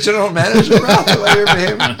you the general manager, bro? The way you're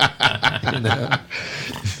behaving. You know?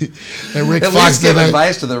 And Rick At Fox least give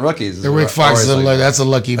advice to the rookies. And Rick Fox is like, that's a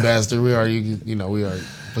lucky bastard. We are, we are.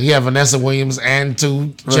 But he had Vanessa Williams and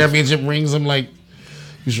 2 championship rings. I'm like,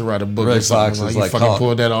 you should write a book. Rick Fox is like, fucking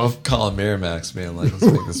pulled that off. Calling Miramax, being like, let's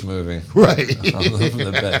make this movie. Right. On the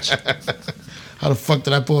bench. How the fuck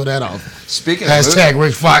did I pull that off? Speaking Hashtag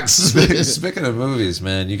Rick Fox. Speaking of movies,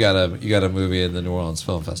 man, you got a movie in the New Orleans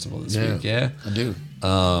Film Festival this week, yeah? I do.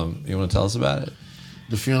 You want to tell us about it?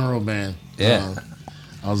 The Funeral Band. Yeah.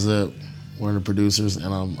 I was one of the producers,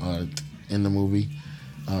 and I'm in the movie.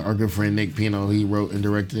 Our good friend Nick Pino, he wrote and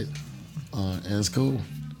directed it, and it's cool.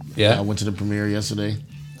 Yeah. I went to the premiere yesterday.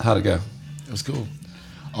 How'd it go? It was cool.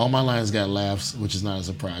 All my lines got laughs, which is not a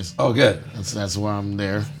surprise. Oh, good. That's why I'm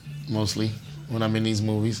there mostly when I'm in these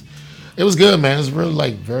movies. It was good, man. It's really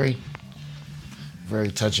like very, very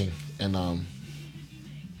touching, and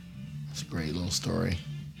it's a great little story.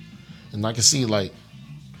 And I can see like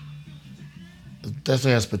it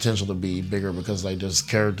definitely has potential to be bigger because like there's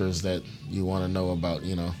characters that you want to know about,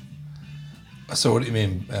 So what do you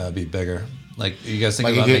mean be bigger? Like, you guys think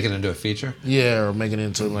like about making it into a feature? Yeah, or making it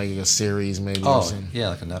into like a series maybe. Oh, or something. yeah,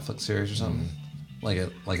 like a Netflix series or something. Like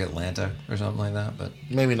Atlanta or something like that. But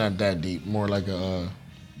maybe not that deep. More like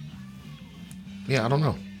Yeah, I don't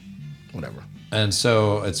know. Whatever. And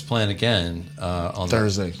so it's playing again on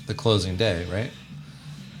Thursday. the closing day, right?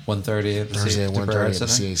 1:30 at the Thursday at DeBarrett 1:30 at the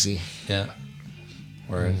Center? CAC. Yeah.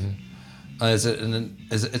 Where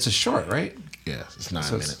is it's a short, right? Yeah, it's 9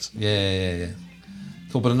 So minutes. Yeah.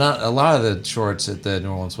 Cool, but not a lot of the shorts at the New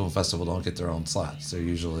Orleans Film Festival don't get their own slots. They're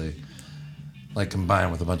usually like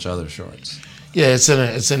combined with a bunch of other shorts. Yeah, it's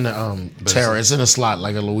in the Terra. It's in a slot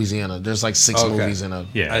like a Louisiana. There's like 6 Okay. movies in a.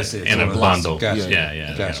 Yeah, I see. It's in a over the bundle. Gotcha.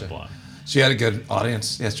 Yeah, Gotcha. in a block. So you had a good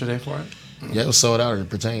audience yesterday for it? Yeah, it was sold out at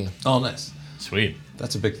Pertain. Oh, nice. Sweet.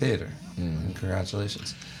 That's a big theater.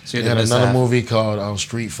 Congratulations. So They you had miss another half. movie called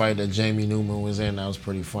Street Fight that Jamie Newman was in. That was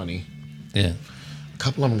pretty funny. Yeah. A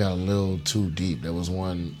couple of them got a little too deep. There was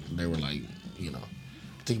one they were like,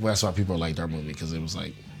 I think that's why people liked our movie because it was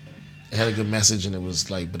like it had a good message and it was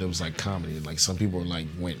like, but it was like comedy. Like some people like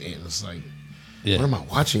went in. It's like, Yeah. what am I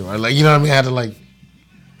watching? Right? Like you know what I mean? I had to like,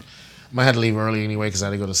 I might have to leave early anyway because I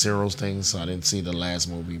had to go to Cyril's thing, so I didn't see the last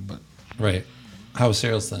movie. But Right. How was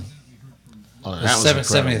Cyril's thing? oh, The that was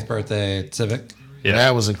incredible. 70th birthday at Civic. Yeah.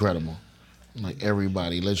 That was incredible. Like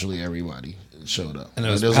everybody, literally everybody showed up. And it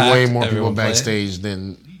was There's packed, way more people everyone played? backstage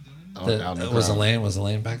than out in the Was crowd. the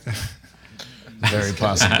lane back there? Very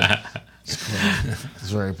possible.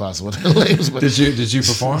 It's very possible. But Did you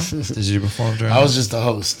perform? Did you perform during? I was just the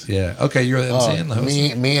host. Yeah. Okay, you were the MC and the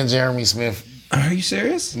host. Me and Jeremy Smith, Are you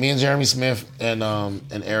serious? and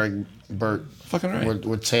Eric Burt Fucking right.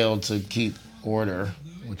 were tailed to keep order,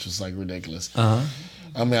 which was like ridiculous. Uh-huh.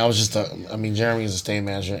 I mean, I was just Jeremy was a stage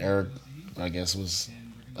manager. Eric, I guess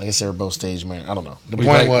they were both stage managers. I don't know. The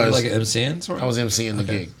point was like MCing sort of? I was emceeing the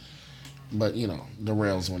Okay. gig, but the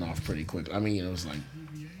rails went off pretty quick. I mean, it was like,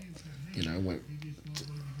 it went to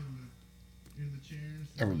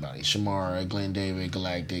everybody: Shamara, Glenn David,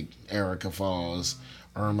 Galactic, Erica Falls,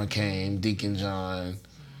 Irma came, Deacon John,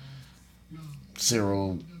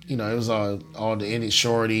 Cyril. It was all the Indian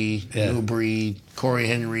Shorty, Yeah. New Breed, Corey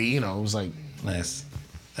Henry. It was like, Nice.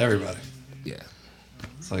 Everybody. yeah.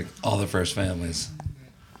 It's like all the first families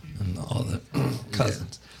and all the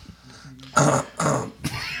cousins.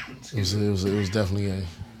 It was definitely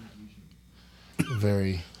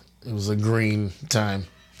it was a green time.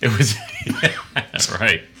 It was. That's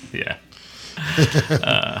right. Yeah.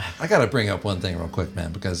 I got to bring up one thing real quick,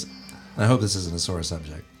 man, because I hope this isn't a sore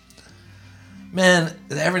subject. Man,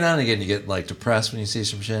 every now and again you get like depressed when you see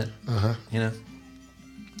some shit.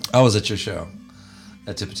 I was at your show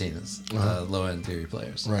at Tipitina's, Low End Theory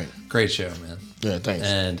Players. Right. Great show, man. Yeah, thanks.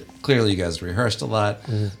 And clearly you guys rehearsed a lot.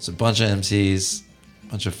 It's a bunch of MCs, a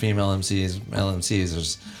bunch of female MCs, male MCs.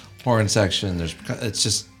 There's horn section.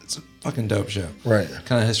 It's a fucking dope show. Right.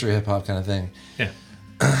 Kind of history hip hop kind of thing. Yeah.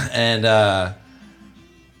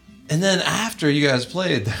 And then after you guys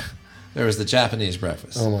played, there was the Japanese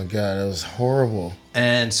breakfast. Oh my god, it was horrible.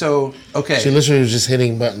 And so, okay, She literally was just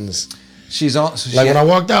hitting buttons. she's on. So Like when I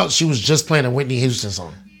walked out, she was just playing a Whitney Houston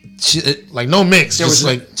song. Like no mix. there Just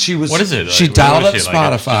was like she was. What is it? She Like, dialed what up is she,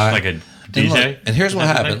 like Spotify. like a And, DJ? look, and here's what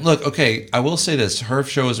Type of happened. thing? Look, okay, I will say this: her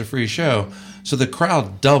show is a free show, so the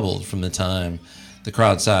crowd doubled from the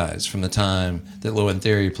crowd size from the time that Low End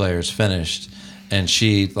Theory Players finished, and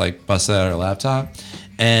she like busted out her laptop,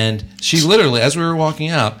 and she literally, as we were walking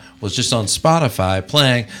out, was just on Spotify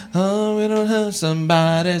playing "Oh, we don't have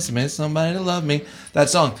somebody to make somebody to love me," that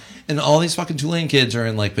song, and all these fucking Tulane kids are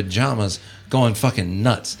in like pajamas, going fucking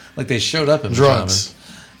nuts, like they showed up in Drugs. pajamas.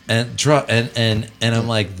 And I'm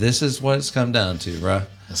like, this is what it's come down to, bro.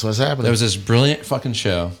 that's what's happening. There was this brilliant fucking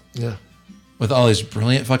show yeah. with all these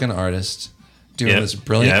brilliant fucking artists doing Yep. this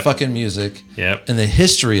brilliant Yep. fucking music. Yep. And the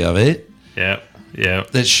history of it Yep.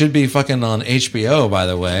 Yep. that should be fucking on HBO, by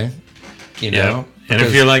the way. You know? Yep. And if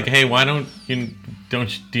Because- you're like, hey, why don't you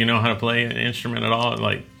do you know how to play an instrument at all?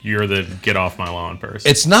 Like you're the get off my lawn person.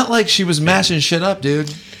 it's not like she was mashing shit up, dude.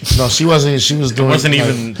 No, she wasn't. She was doing. It wasn't like-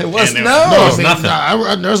 even. It was- and no. It No, was I mean,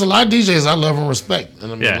 nothing. there's a lot of DJs I love and respect, and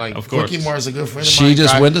I mean, Yeah, like of course. Quickie Mar's a good friend of She mine.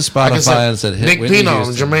 just went to Spotify I consider and said, hit Nick Whitney Pino and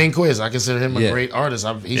Houston. Jermaine Quiz. I consider him a Yeah. great artist.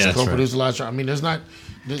 He's Yeah, that's co-produced a lot of shows. I mean, there's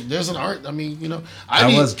an art. I mean, I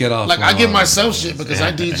was get off Like my I give lawn. myself shit because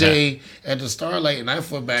I DJ at the Starlight and I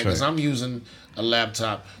foot back because Right. I'm using a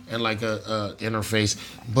laptop and like a interface,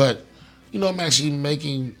 but. I'm actually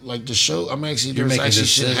making like the show. I'm actually You're there's making actually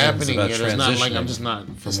shit decisions happening. about Yeah, there's not like transitioning I'm just not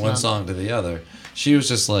from it's one not- song to the other. She was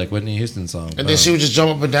just like Whitney Houston song. And then she would just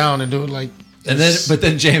jump up and down and do it like. but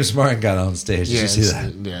then James Martin got on stage. Did you see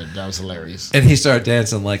that? Yeah, that was hilarious. And he started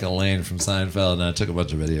dancing like Elaine from Seinfeld, and I took a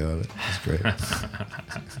bunch of video of it. It was great.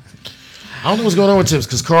 I don't know what's going on with Tips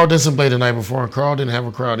because Carl Denson played the night before, and Carl didn't have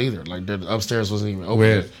a crowd either. Like the upstairs wasn't even open.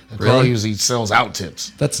 Weird. Yet. And Carl Really? usually sells out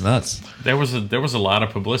Tips. That's nuts. There was a lot of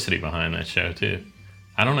publicity behind that show too.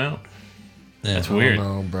 I don't know. Yeah. That's weird.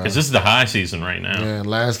 know, bro. Because this is the high season right now. Yeah,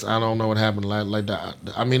 I don't know what happened. Like that.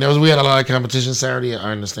 I mean, we had a lot of competition Saturday.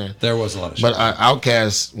 I understand. There was a lot of But shit.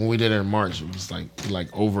 Outcast, when we did it in March, it was like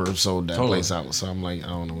oversold that Totally. place out. So I'm like, I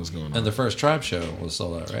don't know what's going on. And the first Tribe show was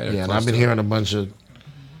sold out, right? Or Yeah, and close I've been to it. hearing a bunch of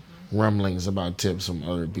rumblings about Tips from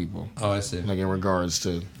other people, Oh, I see. like in regards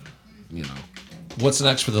to, What's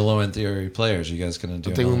next for the Low End Theory players? You guys gonna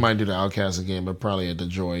do? I think we another- might do the Outcast again, but probably at the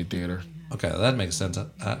Joy Theater. Okay, that makes sense.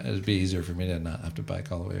 It'd be easier for me to not have to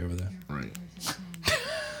bike all the way over there. Right.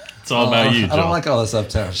 It's all about you, I Joel. don't like all this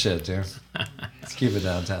uptown shit, dude. Let's keep it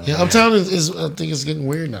downtown. Yeah, Uptown is I think it's getting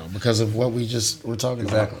weird now because of what we're talking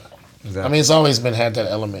Exactly. about. Exactly. I mean, it's always had that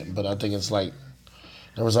element, but I think it's like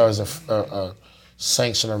there was always a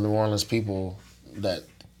sanction of New Orleans people that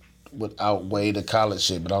would outweigh the college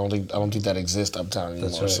shit, but I don't think that exists uptown anymore.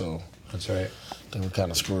 That's right. So That's right. they were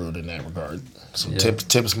kind of screwed in that regard. So Yeah.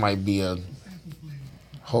 Tips might be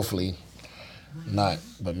hopefully not,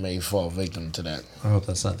 but may fall victim to that. I hope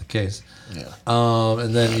that's not the case. Yeah.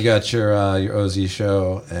 And then you got your OZ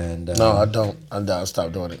show, and No, I don't. I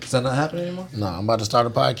stopped doing it. Is that not happening anymore? No, I'm about to start a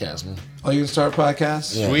podcast, man. Oh, you can start a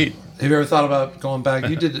podcast. Yeah. Sweet. Have you ever thought about going back?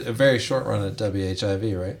 You did a very short run at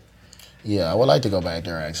WHIV, right? Yeah, I would like to go back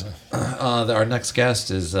there actually. Our next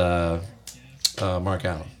guest is Mark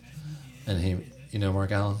Allen, and you know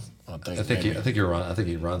Mark Allen. I think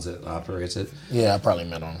he runs it, operates it. Yeah, I probably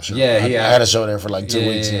met him. Sure. Yeah, I had a show there for like 2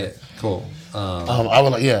 weeks. Yeah. Cool. I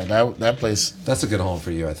would. Yeah, that place. That's a good home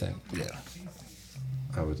for you, I think. Yeah.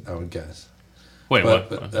 I would guess. Wait, what?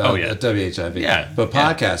 Oh yeah. At WHIV. Yeah, But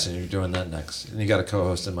yeah. podcasting, you're doing that next, and you got a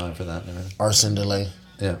co-host in mind for that and everything. Arson Delay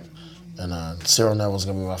Yeah. and Cyril Neville's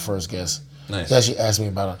gonna be my first guest. Nice. He actually asked me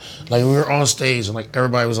about it. Like we were on stage and like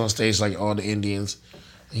everybody was on stage, like all the Indians.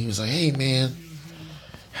 And he was like, "Hey man,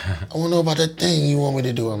 I want to know about that thing you want me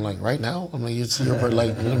to do." I'm like, "Right now?" I'm like, "It's your like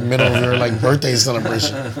in the middle of your like birthday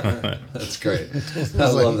celebration." That's great. I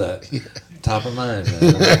love that. Top of mind,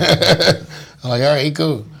 man. I'm like, "All right,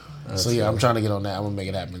 cool." So yeah, I'm trying to get on that. I'm gonna make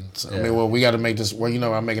it happen. So, I Yeah. mean, well, we got to make this. Well,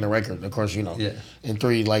 I'm making a record, of course. Yeah. In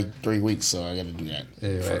 3 weeks, so I got to do that Yeah,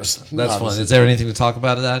 you're right. first. That's fun. Obviously. Is there anything to talk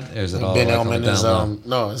about at that? Or is it all Ben like on the Elman down is low?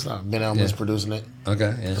 no, it's not. Ben Elman's Yeah. producing it.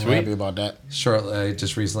 Okay, yeah. I'm happy about that. Shortly,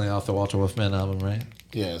 just recently off the Walter Wolfman album, right?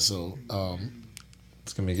 Yeah, so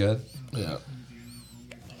It's gonna be good. yeah,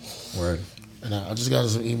 Word. and I just got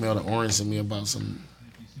some email that Orange sent me about some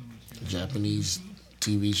Japanese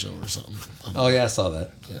TV show or something. Oh yeah, I saw that.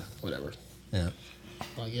 Yeah, whatever. Yeah.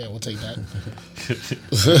 Like, yeah, we'll take that.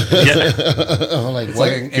 Yeah. I'm like, It's what?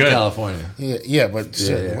 like in Good. California. Yeah, but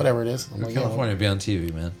shit, yeah. whatever it is. I'm like, California be on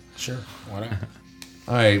TV, man. yeah, sure, why not?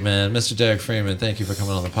 All right, man. Mr. Derek Freeman, thank you for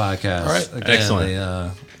coming on the podcast. All right.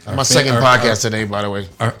 Excellent. My second podcast today, by the way.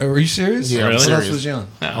 Are you serious? Yeah, I'm Really? What else serious. was you on?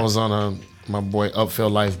 I was on my boy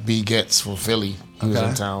Upfield Life B Getz from Philly. He was Okay.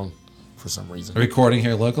 in town for some reason. Recording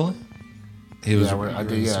here locally? He was.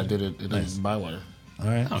 Yeah, I did it in Bywater. All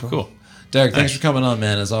right. Oh, cool. Derek, thanks for coming on,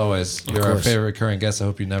 man. As always, you're our course. favorite recurring guest. I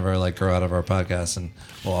hope you never grow out of our podcast, and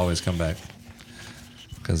we'll always come back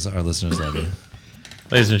because our listeners love you.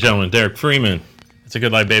 Ladies and gentlemen, Derek Freeman. It's a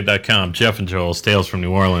goodlifebabe.com. Jeff and Joel's Tales from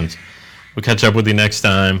New Orleans. We'll catch up with you next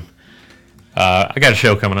time. I got a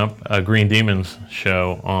show coming up, a Green Demons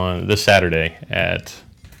show on this Saturday at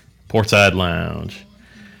Portside Lounge.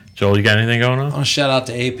 Joel, you got anything going I on? want to shout out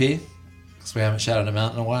to AP because we haven't shouted him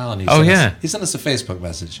out in a while, and he sent us a Facebook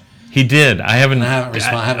message. He did. I haven't. I haven't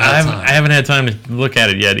responded. I I haven't had time to look at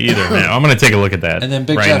it yet either. Man, I'm going to take a look at that. And then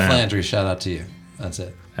Big right Jeff now. Landry, shout out to you. That's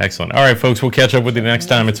it. Excellent. All right, folks. We'll catch up with you next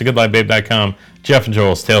time. It's a goodlifebabe.com. Jeff and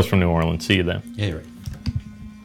Joel's Tales from New Orleans. See you then. Yeah, you're right.